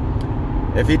mean,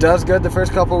 if he does good the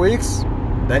first couple weeks,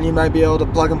 then you might be able to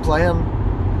plug and play him.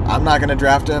 I'm not going to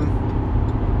draft him.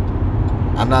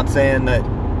 I'm not saying that...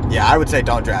 Yeah, I would say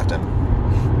don't draft him.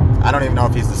 I don't even know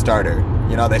if he's the starter.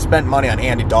 You know, they spent money on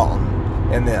Andy Dalton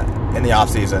in the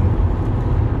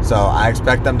offseason. So I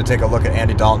expect them to take a look at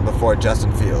Andy Dalton before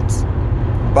Justin Fields.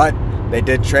 But they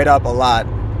did trade up a lot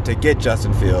to get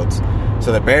Justin Fields.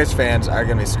 So the Bears fans are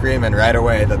going to be screaming right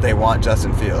away that they want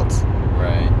Justin Fields.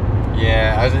 Right.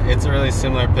 Yeah, it's a really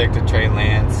similar pick to Trey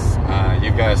Lance.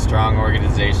 You've got a strong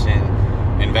organization,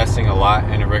 investing a lot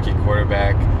in a rookie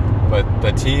quarterback, but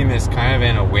the team is kind of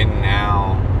in a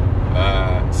win-now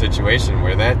situation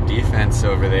where that defense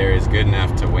over there is good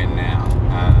enough to win now.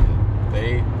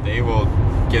 They will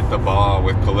get the ball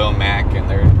with Khalil Mack and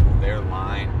their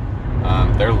line.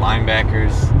 Their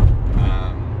linebackers,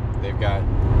 they've got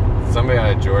somebody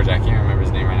out of Georgia, I can't remember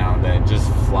his name right now, that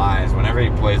just flies. Whenever he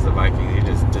plays the Vikings, he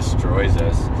just destroys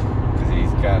us because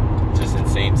he's got just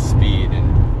insane speed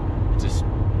and just...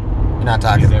 You're not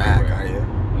talking Mac, are you?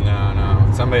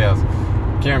 No, somebody else.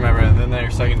 Can't remember. And then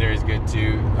their secondary is good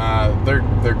too.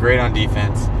 They're great on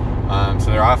defense,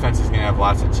 so their offense is going to have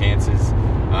lots of chances.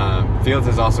 Fields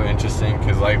is also interesting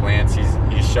because, like Lance, he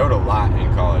showed a lot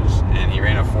in college, and he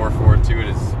ran a 4.42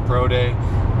 at his pro day.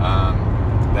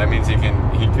 That means he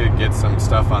could get some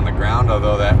stuff on the ground,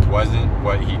 although that wasn't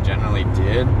what he generally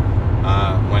did.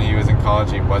 When he was in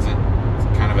college, he wasn't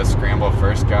kind of a scramble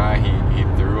first guy. He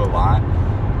threw a lot.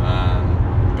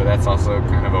 But that's also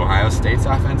kind of Ohio State's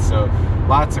offense, so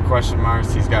lots of question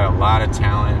marks. He's got a lot of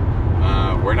talent.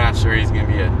 We're not sure he's going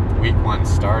to be a week one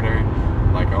starter,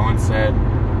 like Owen said,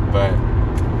 but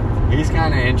he's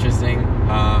kind of interesting.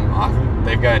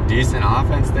 They've got a decent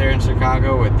offense there in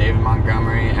Chicago with David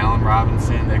Montgomery, Allen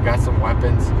Robinson. They've got some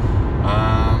weapons.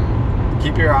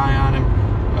 Keep your eye on him.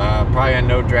 Probably a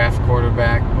no-draft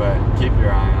quarterback, but keep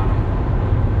your eye on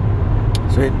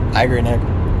him. Sweet. I agree, Nick.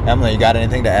 Emily, you got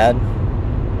anything to add?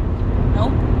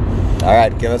 Nope. All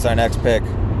right, give us our next pick.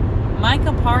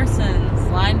 Micah Parsons,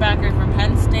 linebacker from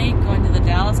Penn State, going to the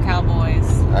Dallas Cowboys.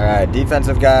 All right,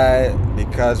 defensive guy,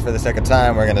 because for the second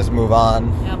time, we're going to move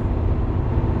on. Yep.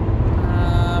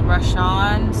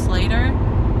 Rashawn Slater,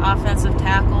 offensive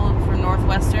tackle from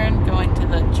Northwestern, going to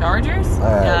the Chargers. All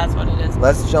right. Yeah, that's what it is.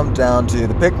 Let's jump down to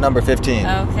the pick number 15.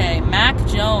 Okay, Mac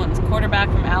Jones, quarterback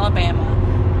from Alabama,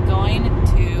 going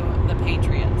to the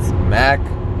Patriots. Mac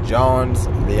Jones,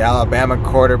 the Alabama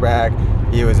quarterback.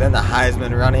 He was in the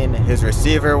Heisman running. His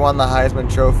receiver won the Heisman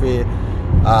Trophy.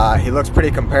 He looks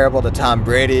pretty comparable to Tom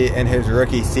Brady in his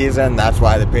rookie season. That's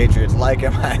why the Patriots like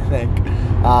him, I think.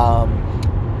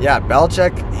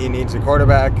 Belichick, he needs a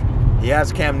quarterback. He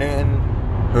has Cam Newton,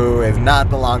 who is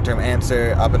not the long-term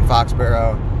answer up in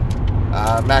Foxborough.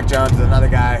 Mac Jones is another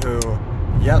guy who,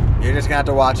 you're just going to have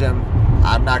to watch him.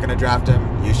 I'm not going to draft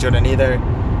him. You shouldn't either.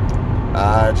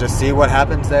 Just see what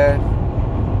happens there.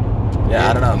 Yeah,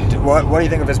 I don't know. What do you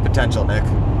think of his potential, Nick?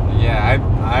 Yeah,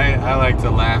 I like to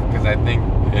laugh because I think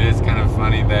it is kind of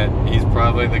funny that he's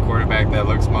probably the quarterback that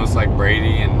looks most like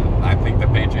Brady, and I think the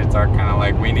Patriots are kind of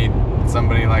like, we need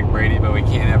somebody like Brady, but we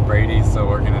can't have Brady, so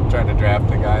we're going to try to draft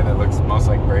the guy that looks most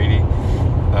like Brady.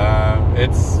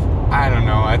 I don't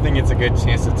know. I think it's a good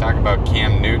chance to talk about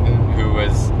Cam Newton, who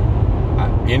was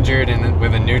injured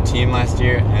with a new team last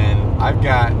year, and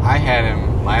I had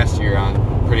him last year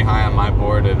on pretty high on my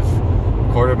board of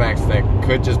quarterbacks that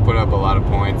could just put up a lot of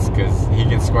points because he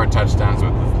can score touchdowns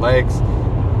with his legs.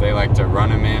 They like to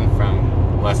run him in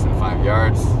from less than 5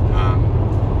 yards.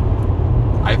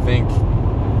 I think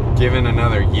given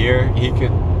another year, he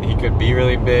could be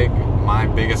really big. My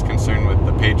biggest concern with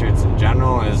the Patriots in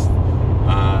general is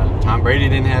Tom Brady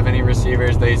didn't have any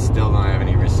receivers. They still don't have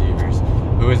any receivers.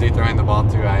 Who is he throwing the ball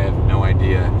to? I have no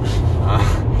idea.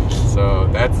 So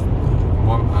that's,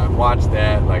 I watched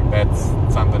that. Like, that's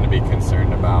something to be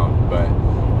concerned about. But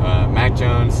Mac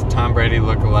Jones, Tom Brady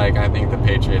look-alike. I think the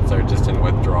Patriots are just in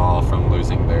withdrawal from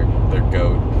losing their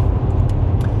GOAT.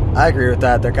 I agree with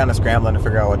that. They're kind of scrambling to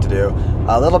figure out what to do.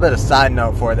 A little bit of side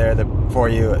note for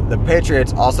you. The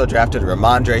Patriots also drafted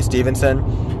Ramondre Stevenson,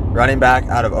 running back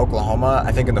out of Oklahoma,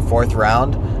 I think in the 4th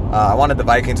round. I wanted the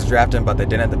Vikings to draft him, but they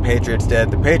didn't. The Patriots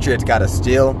did. The Patriots got a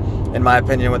steal, in my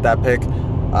opinion, with that pick.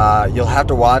 You'll have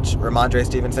to watch Ramondre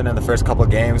Stevenson in the first couple of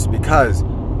games because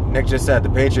Nick just said the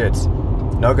Patriots,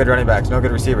 no good running backs, no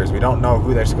good receivers. We don't know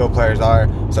who their skill players are.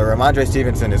 So Ramondre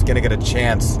Stevenson is going to get a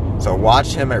chance. So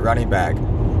watch him at running back.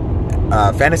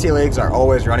 Fantasy leagues are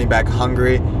always running back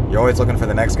hungry. You're always looking for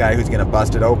the next guy who's going to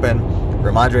bust it open.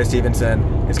 Ramondre Stevenson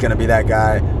is going to be that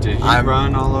guy. Did he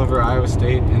run all over Iowa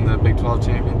State in the Big 12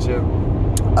 championship?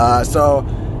 So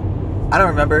I don't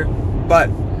remember, but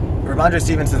Ramondre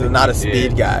Stevenson is not a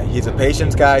speed guy. He's a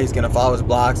patience guy. He's going to follow his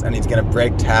blocks, and he's going to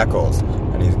break tackles.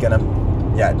 And he's going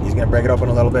to break it open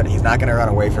a little bit. He's not going to run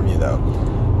away from you, though.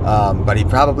 But he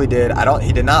probably did.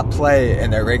 He did not play in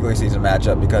their regular season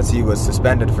matchup because he was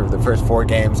suspended for the first 4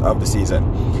 games of the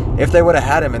season. If they would have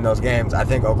had him in those games, I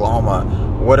think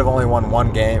Oklahoma would have only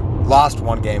lost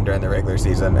one game during the regular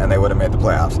season, and they would have made the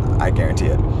playoffs. I guarantee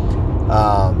it.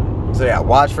 So yeah,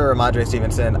 watch for Ramondre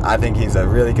Stevenson. I think he's a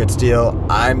really good steal.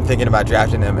 I'm thinking about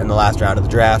drafting him in the last round of the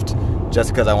draft just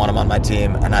because I want him on my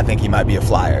team, and I think he might be a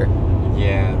flyer.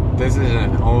 Yeah, this is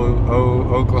an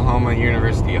Oklahoma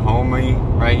University homie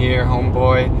right here,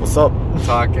 homeboy. What's up?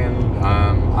 Talking.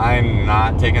 I'm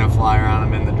not taking a flyer on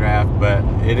him in the draft, but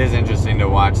it is interesting to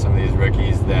watch some of these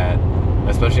rookies that,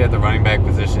 especially at the running back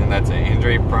position, that's an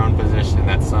injury-prone position.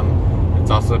 It's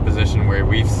also a position where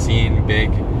we've seen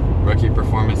big rookie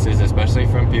performances, especially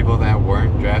from people that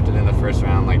weren't drafted in the first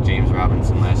round, like James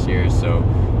Robinson last year. So,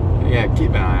 yeah, keep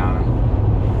an eye on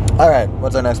him. All right,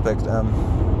 what's our next pick?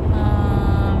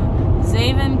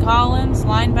 Zaven Collins,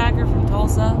 linebacker from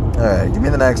Tulsa. All right, give me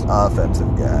the next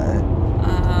offensive guy.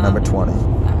 Number 20.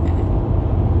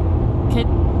 Okay.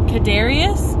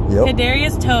 Kadarius? Yep.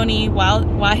 Kadarius Toney,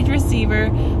 wide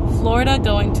receiver, Florida,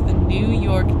 going to the New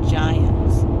York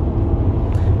Giants.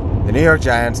 The New York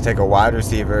Giants take a wide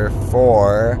receiver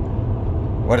for...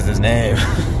 What is his name?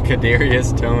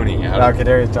 Kadarius Toney.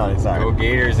 Kadarius Toney, sorry. Go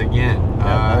Gators again.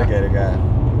 Yeah, another Gator guy.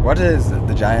 What is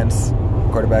the Giants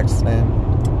quarterback's name?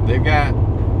 They've got,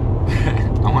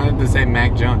 I wanted to say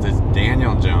Mac Jones. It's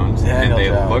Daniel Jones. And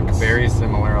they look very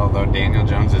similar, although Daniel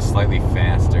Jones is slightly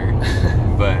faster.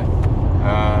 But,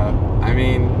 I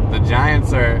mean, the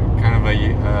Giants are kind of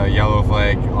a yellow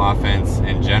flag offense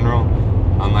in general,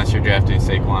 unless you're drafting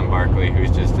Saquon Barkley, who's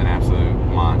just an absolute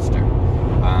monster.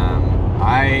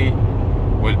 I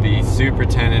would be super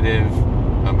tentative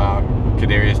about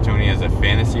Kadarius Toney as a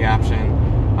fantasy option.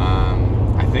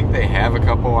 I think they have a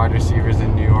couple wide receivers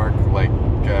in New York, like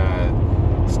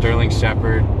Sterling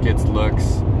Shepard gets looks.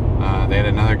 They had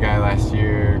another guy last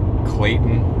year,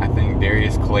 Clayton. I think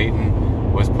Darius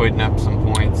Clayton was putting up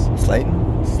some points.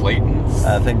 Slayton?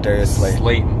 I think Darius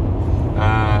Slayton.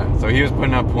 So he was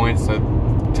putting up points. So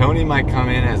Toney might come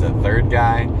in as a third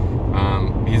guy.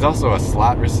 He's also a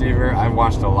slot receiver. I've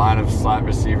watched a lot of slot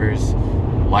receivers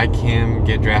like him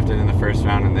get drafted in the first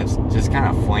round and then just kind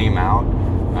of flame out.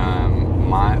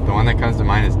 The one that comes to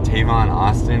mind is Tavon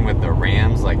Austin with the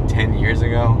Rams like 10 years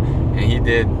ago, and he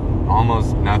did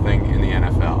almost nothing in the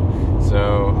NFL.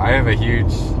 So I have a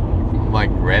huge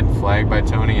red flag by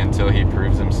Toney until he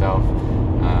proves himself.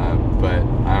 But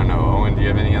I don't know. Owen, do you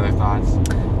have any other thoughts?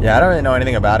 Yeah, I don't really know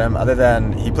anything about him other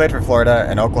than he played for Florida,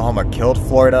 and Oklahoma killed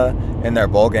Florida in their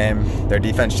bowl game. Their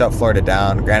defense shut Florida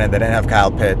down. Granted, they didn't have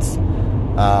Kyle Pitts.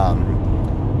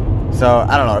 So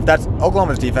I don't know if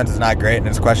Oklahoma's defense is not great and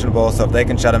it's questionable. So if they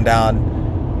can shut him down,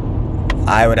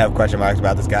 I would have question marks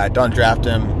about this guy. Don't draft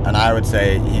him, and I would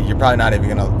say you're probably not even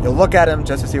gonna. You'll look at him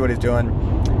just to see what he's doing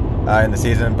in the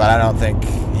season, but I don't think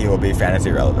he will be fantasy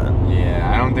relevant.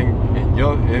 Yeah, I don't think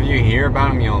if you hear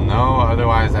about him, you'll know.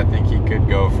 Otherwise, I think he could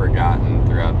go forgotten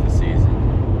throughout the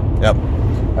season. Yep.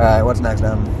 All right, what's next,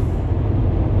 Em?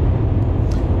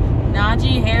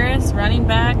 Najee Harris, running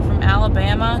back from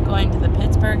Alabama, going to the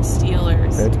Pittsburgh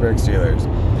Steelers. Pittsburgh Steelers.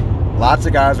 Lots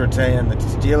of guys were saying the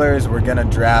Steelers were going to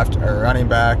draft a running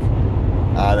back.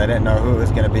 They didn't know who it was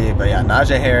going to be. But yeah,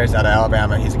 Najee Harris out of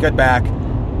Alabama. He's a good back.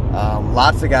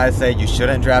 Lots of guys say you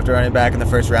shouldn't draft a running back in the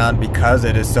first round because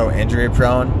it is so injury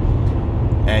prone.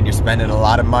 And you're spending a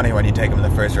lot of money when you take him in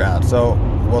the first round. So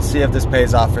we'll see if this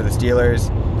pays off for the Steelers.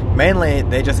 Mainly,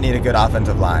 they just need a good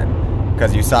offensive line.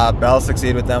 Because you saw Bell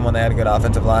succeed with them when they had a good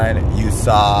offensive line. You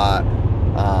saw,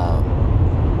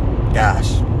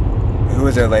 who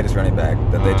was their latest running back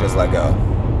that they just let go?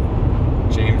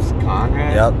 James Conner?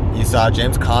 Yep. You saw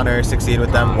James Conner succeed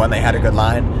with them when they had a good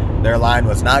line. Their line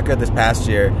was not good this past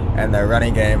year, and their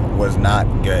running game was not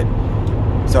good.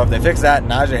 So if they fix that,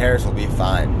 Najee Harris will be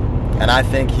fine. And I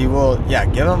think he will,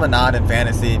 give him a nod in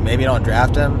fantasy. Maybe don't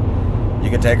draft him. You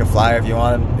can take a flyer if you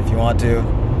want to.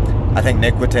 I think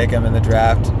Nick would take him in the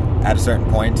draft at a certain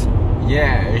point.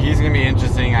 Yeah, he's going to be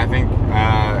interesting. I think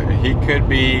he could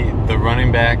be the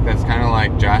running back that's kind of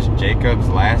like Josh Jacobs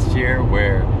last year,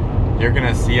 where you're going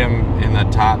to see him in the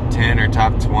top 10 or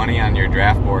top 20 on your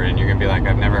draft board, and you're going to be like,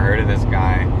 I've never heard of this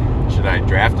guy. Should I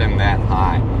draft him that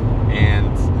high?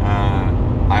 And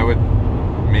I would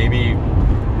maybe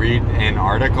read an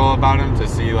article about him to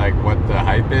see like what the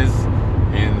hype is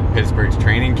in Pittsburgh's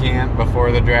training camp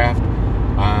before the draft.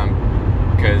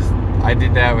 Because I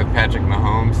did that with Patrick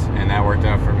Mahomes, and that worked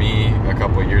out for me a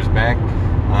couple years back.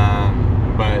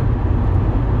 But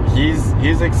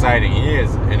he's exciting. He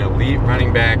is an elite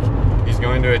running back. He's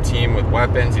going to a team with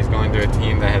weapons. He's going to a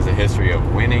team that has a history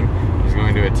of winning. He's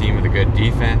going to a team with a good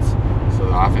defense, so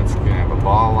the offense is going to have a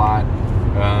ball a lot.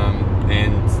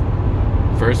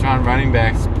 And first-round running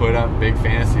backs put up big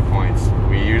fantasy points.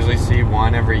 We usually see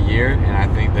one every year, and I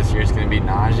think this year's going to be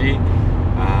Najee.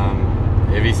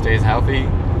 If he stays healthy,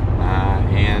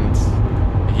 and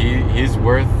he's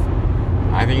worth,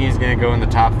 I think he's going to go in the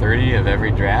top 30 of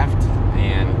every draft,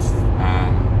 and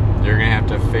you're going to have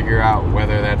to figure out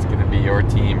whether that's going to be your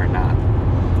team or not.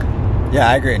 Yeah,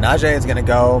 I agree. Najee is going to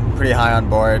go pretty high on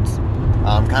boards,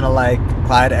 kind of like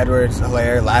Clyde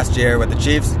Edwards-Helaire last year with the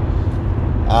Chiefs.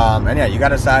 And yeah, you got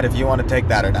to decide if you want to take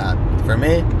that or not. For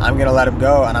me, I'm going to let him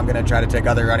go, and I'm going to try to take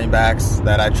other running backs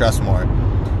that I trust more.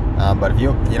 But if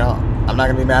I'm not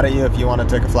going to be mad at you if you want to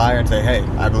take a flyer and say, hey,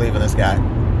 I believe in this guy.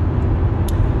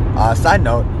 Side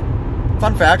note,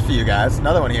 fun fact for you guys,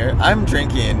 another one here. I'm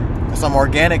drinking some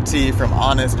organic tea from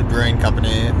Honest Brewing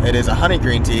Company. It is a honey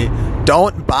green tea.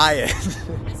 Don't buy it.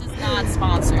 This is not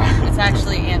sponsored. It's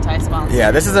actually anti-sponsored. Yeah,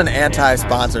 this is an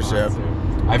anti-sponsorship.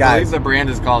 I believe the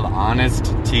brand is called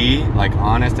Honest Tea, like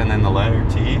honest and then the letter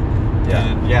T.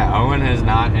 Yeah. Owen has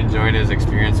not enjoyed his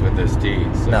experience with this tea.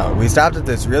 So. No, we stopped at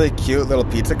this really cute little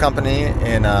pizza company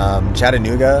in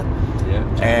Chattanooga. Yeah,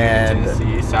 Chattanooga,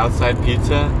 Tennessee. Southside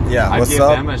Pizza. Yeah, I'd what's give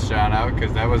up? them a shout out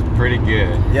because that was pretty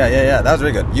good. Yeah, that was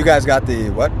really good. You guys got the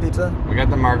what pizza? We got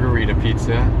the margarita pizza.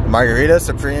 The margarita,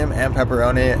 supreme, and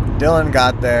pepperoni. Dylan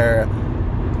got their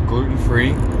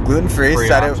gluten-free. Gluten-free.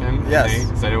 Yes.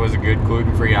 They said it was a good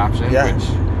gluten-free option, which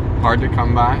hard to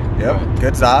come by. Yep,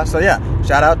 good sauce. So yeah,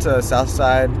 shout out to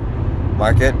Southside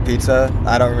Market Pizza.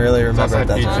 I don't really remember if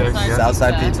that's right.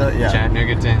 Southside Pizza. Yeah.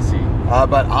 Chattanooga, Tennessee.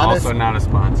 But also not a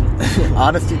sponsor.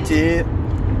 Honesty Tea,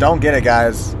 don't get it,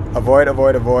 guys. Avoid.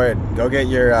 Go get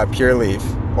your Pure Leaf,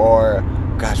 or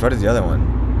gosh, what is the other one?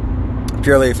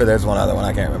 Pure Leaf, or there's one other one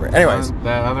I can't remember. Anyways,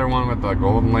 that other one with the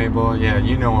golden label. Yeah,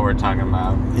 you know what we're talking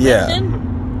about. Yeah.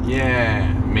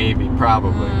 Yeah, maybe,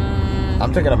 probably.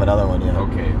 I'm thinking of another one,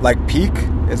 Okay. Like Peak?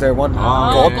 Is there one?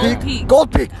 Gold Peak?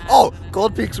 Gold Peak. Oh,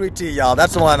 Gold Peak Sweet Tea, y'all.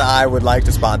 That's the one I would like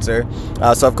to sponsor.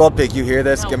 So if Gold Peak, you hear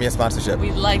this, give me a sponsorship.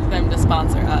 We'd like them to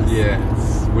sponsor us.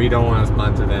 Yes. We don't want to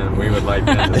sponsor them. We would like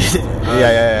them to sponsor us.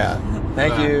 Yeah.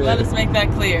 Thank you. Let us make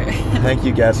that clear. Thank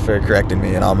you, guys, for correcting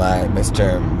me and all my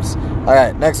misterms. All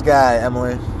right, next guy,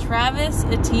 Emily. Travis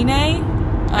Etienne.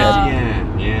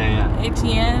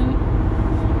 Etienne.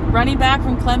 Running back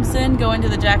from Clemson, going to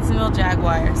the Jacksonville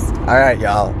Jaguars. All right,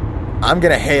 y'all. I'm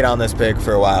going to hate on this pick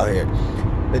for a while here.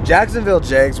 The Jacksonville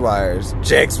Jaguars.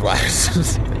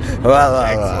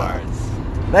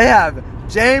 They have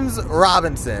James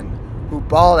Robinson, who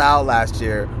balled out last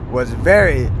year, was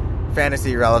very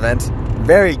fantasy relevant,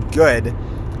 very good.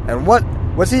 And what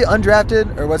was he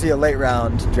undrafted, or was he a late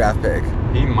round draft pick?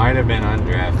 He might have been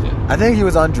undrafted. I think he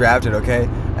was undrafted, okay?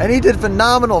 And he did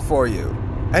phenomenal for you.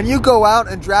 And you go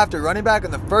out and draft a running back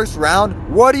in the first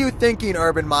round? What are you thinking,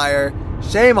 Urban Meyer?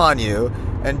 Shame on you.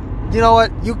 And you know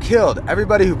what? You killed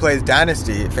everybody who plays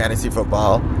Dynasty fantasy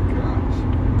football.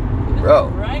 Bro.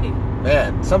 Right.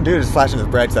 Man, some dude is flashing his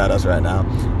brights at us right now.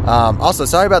 Also,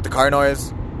 sorry about the car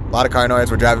noise. A lot of car noise.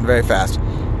 We're driving very fast.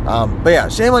 But yeah,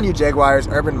 shame on you, Jaguars,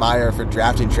 Urban Meyer, for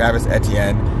drafting Travis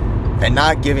Etienne and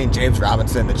not giving James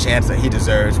Robinson the chance that he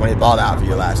deserves when he balled out for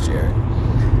you last year.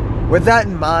 With that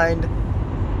in mind,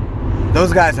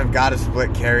 those guys have got to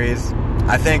split carries.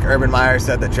 I think Urban Meyer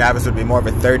said that Travis would be more of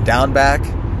a third down back.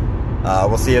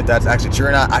 We'll see if that's actually true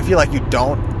or not. I feel like you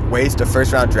don't waste a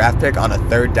first-round draft pick on a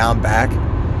third down back.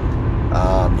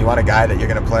 You want a guy that you're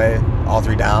going to play all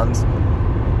 3 downs.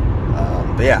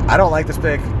 But yeah, I don't like this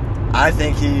pick. I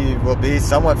think he will be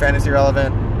somewhat fantasy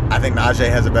relevant. I think Najee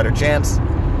has a better chance.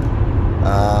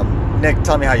 Nick,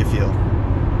 tell me how you feel.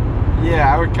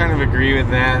 Yeah, I would kind of agree with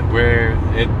that, where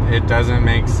it doesn't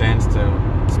make sense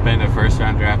to spend a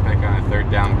first-round draft pick on a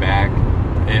third down back.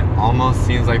 It almost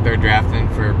seems like they're drafting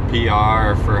for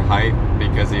PR or for hype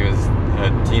because he was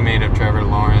a teammate of Trevor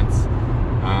Lawrence.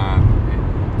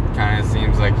 It kind of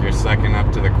seems like you're sucking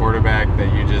up to the quarterback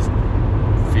that you just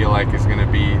feel like is going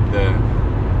to be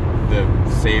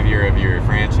the savior of your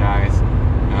franchise.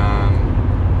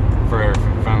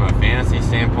 From a fantasy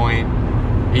standpoint,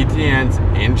 Etienne's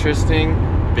interesting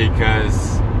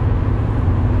because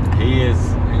he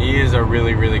is a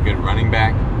really, really good running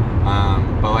back.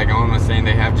 But like Owen was saying,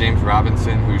 they have James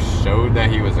Robinson, who showed that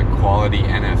he was a quality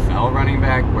NFL running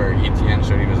back, where Etienne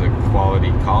showed he was a quality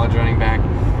college running back.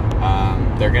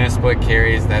 They're going to split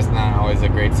carries. That's not always a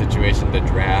great situation to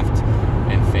draft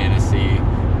in fantasy.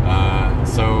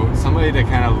 So somebody to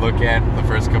kind of look at the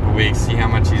first couple weeks, see how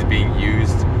much he's being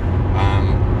used.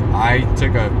 I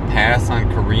took a pass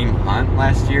on Kareem Hunt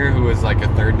last year, who was like a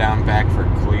third down back for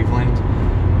Cleveland.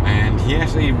 And he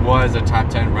actually was a top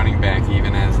 10 running back,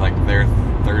 even as like their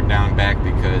third down back,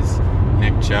 because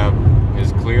Nick Chubb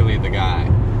is clearly the guy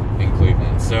in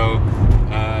Cleveland. So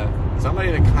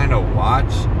somebody to kind of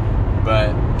watch,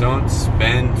 but don't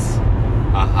spend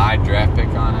a high draft pick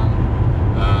on him.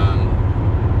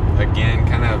 Again,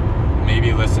 kind of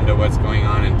maybe listen to what's going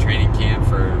on in training camp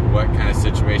for what kind of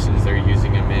situations they're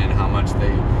using him in, how much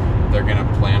they're going to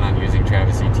plan on using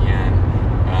Travis Etienne.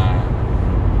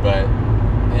 But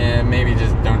maybe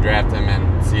just don't draft him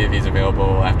and see if he's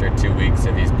available after 2 weeks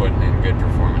if he's putting in good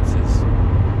performances.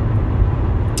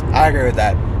 I agree with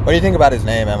that. What do you think about his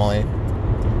name, Emily?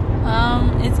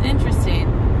 It's interesting.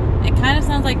 It kind of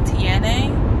sounds like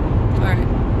Tiene, or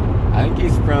I think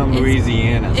he's from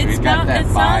Louisiana, so he's got that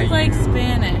it bayou. sounds like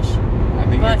Spanish. I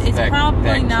think but it's that, probably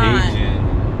that not.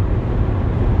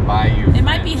 Cajun bayou It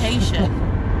might be French. Haitian.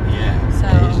 Yeah. So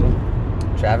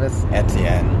Travis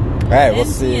Etienne. All right, we'll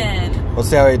see. Etienne. We'll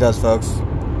see how he does, folks.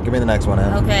 Give me the next one,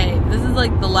 Em. Okay, this is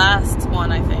like the last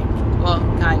one, I think. Well,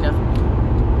 kind of.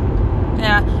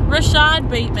 Yeah, Rashad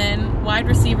Bateman, wide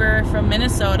receiver from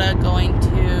Minnesota, going to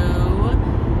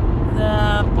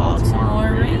the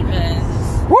Baltimore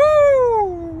Ravens.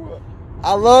 Woo!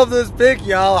 I love this pick,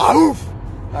 y'all. Oof!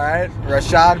 All right,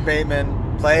 Rashad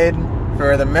Bateman played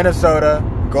for the Minnesota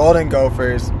Golden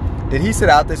Gophers. Did he sit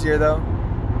out this year, though?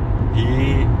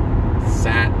 He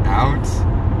sat out,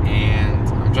 and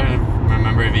I'm trying to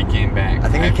remember if he came back. I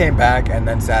think he came back and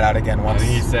then sat out again I once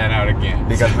think he sat out again.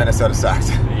 because Minnesota sucked.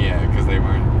 Yeah, because they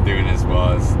weren't doing as well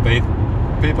as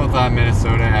people thought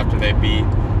Minnesota after they beat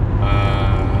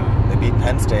They beat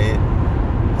Penn State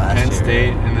last year. Penn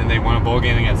State, and then they won a bowl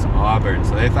game against Auburn.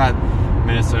 So they thought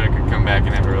Minnesota could come back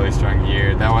and have a really strong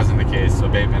year. That wasn't the case. So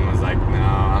Bateman was like, "No,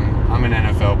 I'm an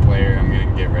NFL player. I'm going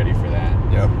to get ready for that."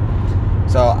 Yep.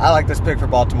 So I like this pick for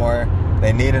Baltimore.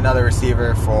 They need another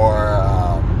receiver for.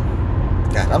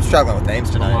 God, I'm struggling with names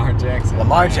tonight.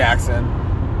 Lamar Jackson.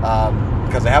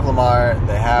 Because they have Lamar,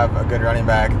 they have a good running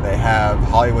back, they have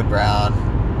Hollywood Brown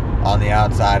on the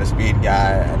outside, a speed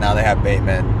guy, and now they have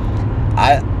Bateman.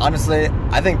 I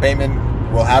think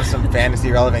Bateman will have some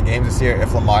fantasy relevant games this year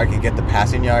if Lamar can get the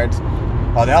passing yards.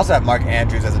 Oh, they also have Mark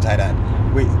Andrews as a tight end.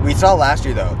 We saw last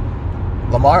year though,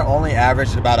 Lamar only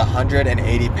averaged about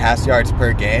 180 pass yards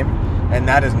per game, and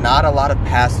that is not a lot of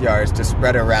pass yards to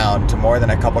spread around to more than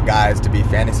a couple guys to be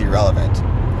fantasy relevant.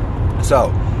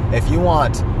 So, if you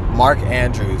want Mark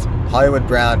Andrews, Hollywood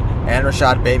Brown, and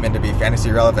Rashad Bateman to be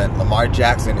fantasy relevant, Lamar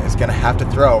Jackson is going to have to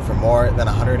throw for more than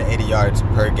 180 yards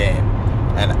per game.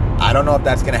 And I don't know if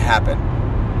that's going to happen.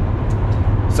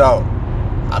 So,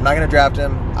 I'm not going to draft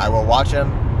him. I will watch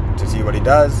him to see what he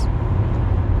does.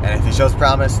 And if he shows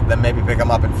promise, then maybe pick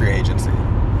him up in free agency.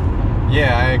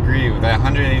 Yeah, I agree. That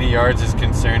 180 yards is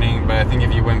concerning, but I think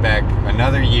if you went back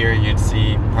another year, you'd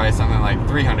see probably something like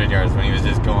 300 yards when he was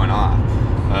just going off.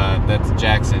 That's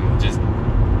Jackson just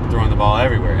throwing the ball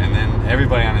everywhere, and then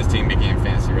everybody on his team became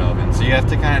fantasy relevant. So you have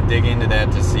to kind of dig into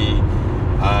that to see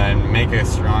and make a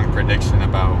strong prediction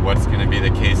about what's going to be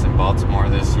the case in Baltimore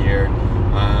this year.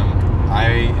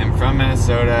 I am from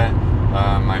Minnesota.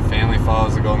 My family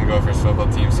follows the Golden Gophers football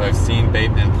team, so I've seen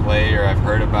Bateman play, or I've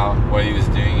heard about what he was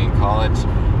doing in college.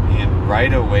 And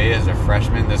right away as a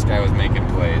freshman, this guy was making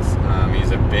plays.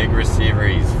 He's a big receiver.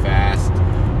 He's fast.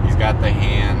 He's got the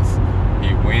hands.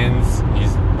 He wins.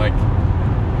 He's like,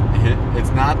 it's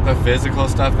not the physical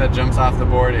stuff that jumps off the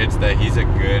board. It's that he's a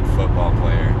good football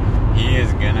player. He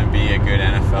is going to be a good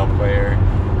NFL player.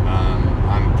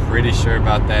 I'm pretty sure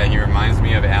about that. He reminds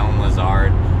me of Allen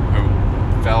Lazard,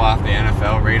 who fell off the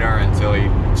NFL radar until he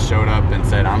showed up and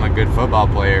said, I'm a good football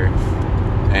player.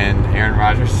 And Aaron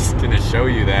Rodgers is going to show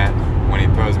you that when he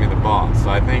throws me the ball. So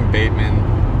I think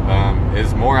Bateman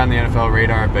is more on the NFL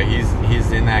radar, but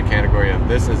he's in that category of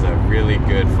this is a really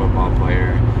good football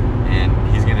player, and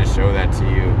he's going to show that to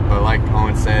you. But like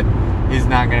Owen said, he's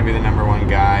not going to be the number one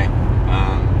guy.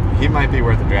 He might be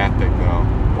worth a draft pick, though.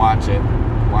 Watch it.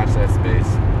 Watch that space.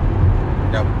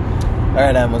 Yep.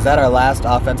 All right, was that our last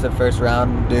offensive first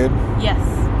round dude? Yes,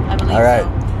 I believe so. All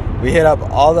right. We hit up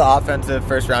all the offensive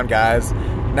first round guys.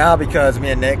 Now, because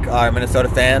me and Nick are Minnesota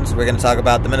fans, we're going to talk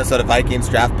about the Minnesota Vikings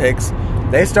draft picks.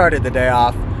 They started the day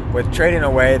off with trading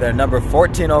away their number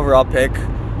 14 overall pick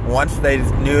once they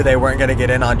knew they weren't going to get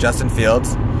in on Justin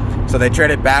Fields. So they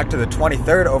traded back to the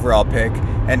 23rd overall pick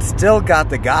and still got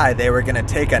the guy they were going to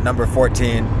take at number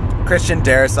 14, Christian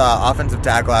Darrisaw, offensive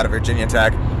tackle out of Virginia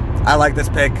Tech. I like this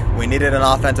pick. We needed an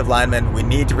offensive lineman. We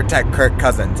need to protect Kirk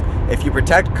Cousins. If you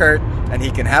protect Kurt and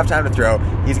he can have time to throw,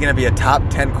 he's going to be a top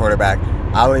 10 quarterback.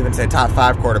 I would even say top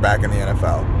 5 quarterback in the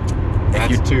NFL.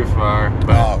 That's too far.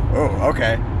 But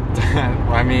okay.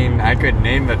 I mean, I could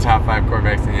name the top 5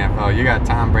 quarterbacks in the NFL. You got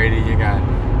Tom Brady, you got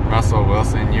Russell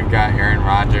Wilson, you've got Aaron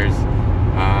Rodgers,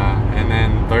 and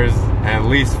then there's at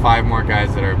least 5 more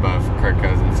guys that are above Kirk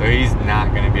Cousins. So he's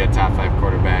not going to be a top 5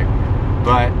 quarterback.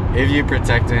 But if you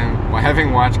protect him,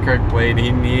 having watched Kirk play,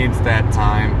 he needs that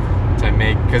time to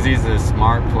make, because he's a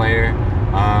smart player.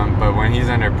 But when he's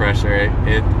under pressure,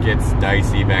 it gets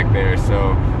dicey back there.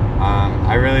 So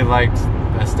I really liked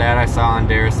a stat I saw on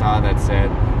Darrisaw that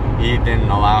said he didn't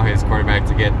allow his quarterback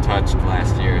to get touched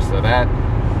last year. So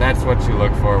that's what you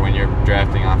look for when you're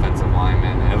drafting offensive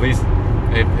linemen. At least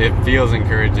it feels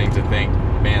encouraging to think,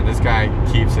 man, this guy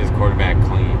keeps his quarterback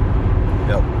clean.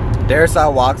 Yep.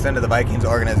 Darrisaw walks into the Vikings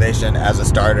organization as a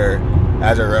starter,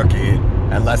 as a rookie,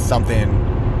 unless something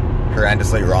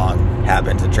horrendously wrong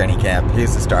happens in training camp.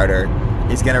 He's the starter.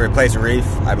 He's going to replace Reef,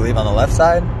 I believe, on the left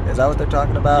side. Is that what they're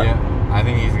talking about? Yeah, I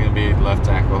think he's going to be left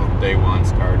tackle day one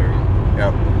starter.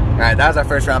 Yep. All right, that was our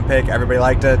first round pick. Everybody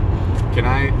liked it.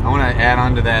 I want to add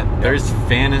on to that. Yep. There's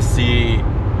fantasy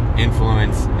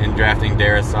influence in drafting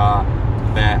Darrisaw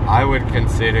that I would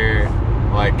consider,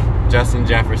 like Justin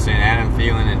Jefferson, Adam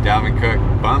Thielen, and Dalvin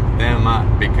Cook, bump them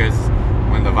up, because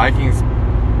when the Vikings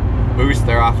boost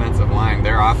their offensive line,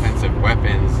 their offensive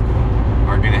weapons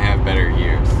are going to have better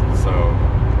years. So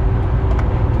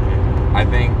I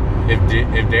think if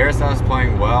Darrisaw is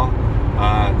playing well,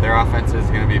 their offense is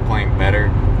going to be playing better,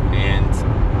 and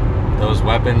those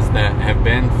weapons that have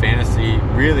been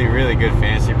really, really good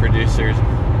fantasy producers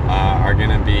are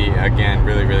going to be, again,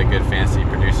 really, really good fantasy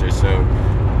producers. So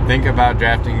think about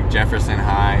drafting Jefferson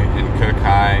high and Cook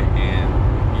high,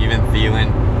 and even Thielen,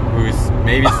 who's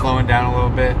maybe slowing down a little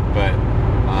bit, but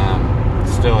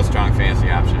still a strong fantasy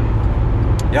option.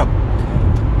 Yep.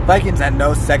 Vikings had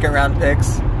no second-round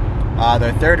picks.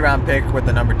 Their third-round pick with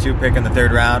the number 2 pick in the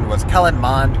third round was Kellen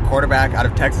Mond, quarterback out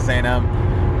of Texas A&M.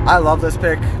 I love this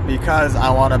pick because I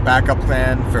want a backup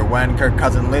plan for when Kirk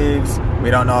Cousins leaves.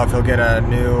 We don't know if he'll get a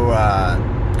new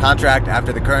contract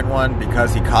after the current one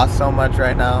because he costs so much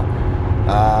right now.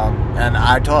 And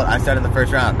I said in the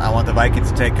first round, I want the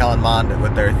Vikings to take Kellen Mond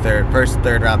with their first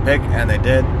third-round pick, and they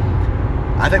did.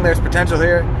 I think there's potential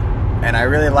here, and I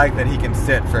really like that he can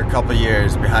sit for a couple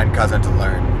years behind Cousins and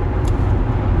learn.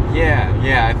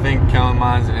 Yeah, I think Kellen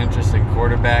Mond's an interesting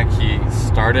quarterback. He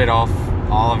started off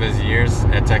all of his years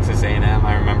at Texas A&M.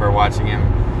 I remember watching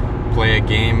him play a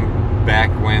game back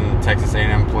when Texas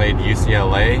A&M played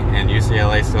UCLA, and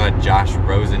UCLA still had Josh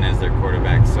Rosen as their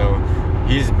quarterback. So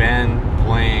he's been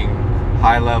playing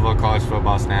high-level college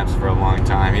football snaps for a long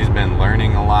time. He's been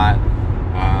learning a lot.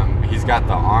 He's got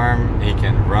the arm. He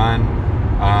can run.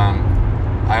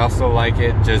 I also like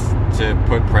it just to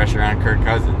put pressure on Kirk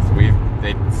Cousins.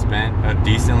 They spent a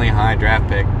decently high draft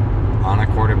pick on a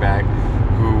quarterback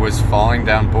who was falling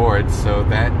down boards. So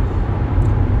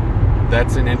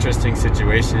that's an interesting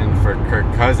situation for Kirk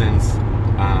Cousins,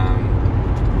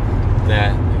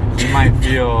 that he might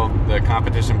feel the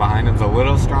competition behind him's a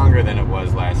little stronger than it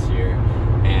was last year,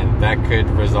 and that could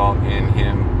result in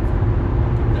him,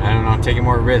 I don't know, taking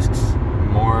more risks,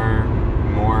 more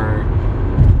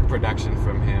production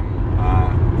from him.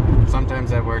 Sometimes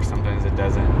that works, sometimes it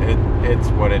doesn't. It's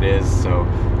what it is. So,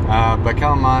 but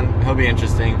Kellen Mond, he'll be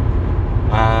interesting.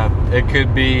 It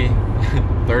could be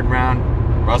third round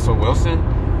Russell Wilson.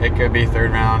 It could be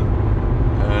third round.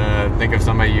 Think of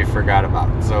somebody you forgot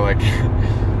about. So like,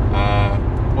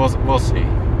 we'll see.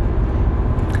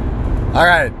 All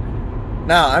right.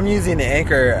 Now, I'm using the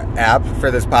Anchor app for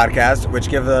this podcast, which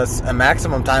gives us a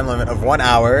maximum time limit of 1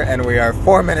 hour, and we are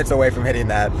 4 minutes away from hitting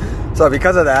that. So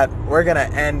because of that, we're going to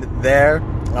end there.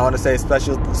 I want to say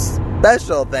special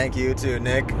thank you to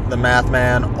Nick, the math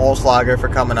man, Olslager, for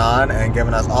coming on and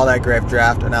giving us all that great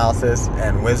draft analysis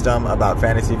and wisdom about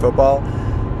fantasy football.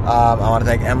 I want to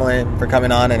thank Emily for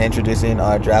coming on and introducing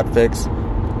our draft picks.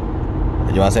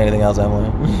 Did you want to say anything else, Emily?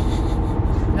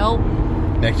 Nope.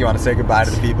 Nick, you want to say goodbye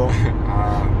to the people?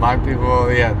 Bye,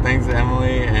 people. Yeah, thanks,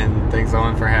 Emily, and thanks,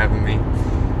 Owen, for having me.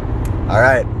 All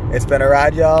right. It's been a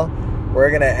ride, y'all. We're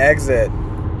going to exit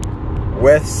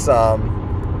with some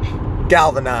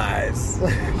Galvanize. She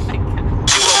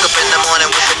woke up in the morning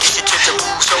with initiative to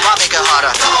move, so I make it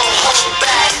harder. Don't hold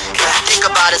back. Think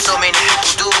about it, so many people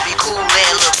do be cool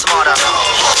and look smarter. Don't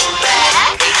hold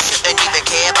back. They shouldn't even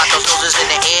care about those noses in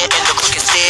the air and the crooked stairs.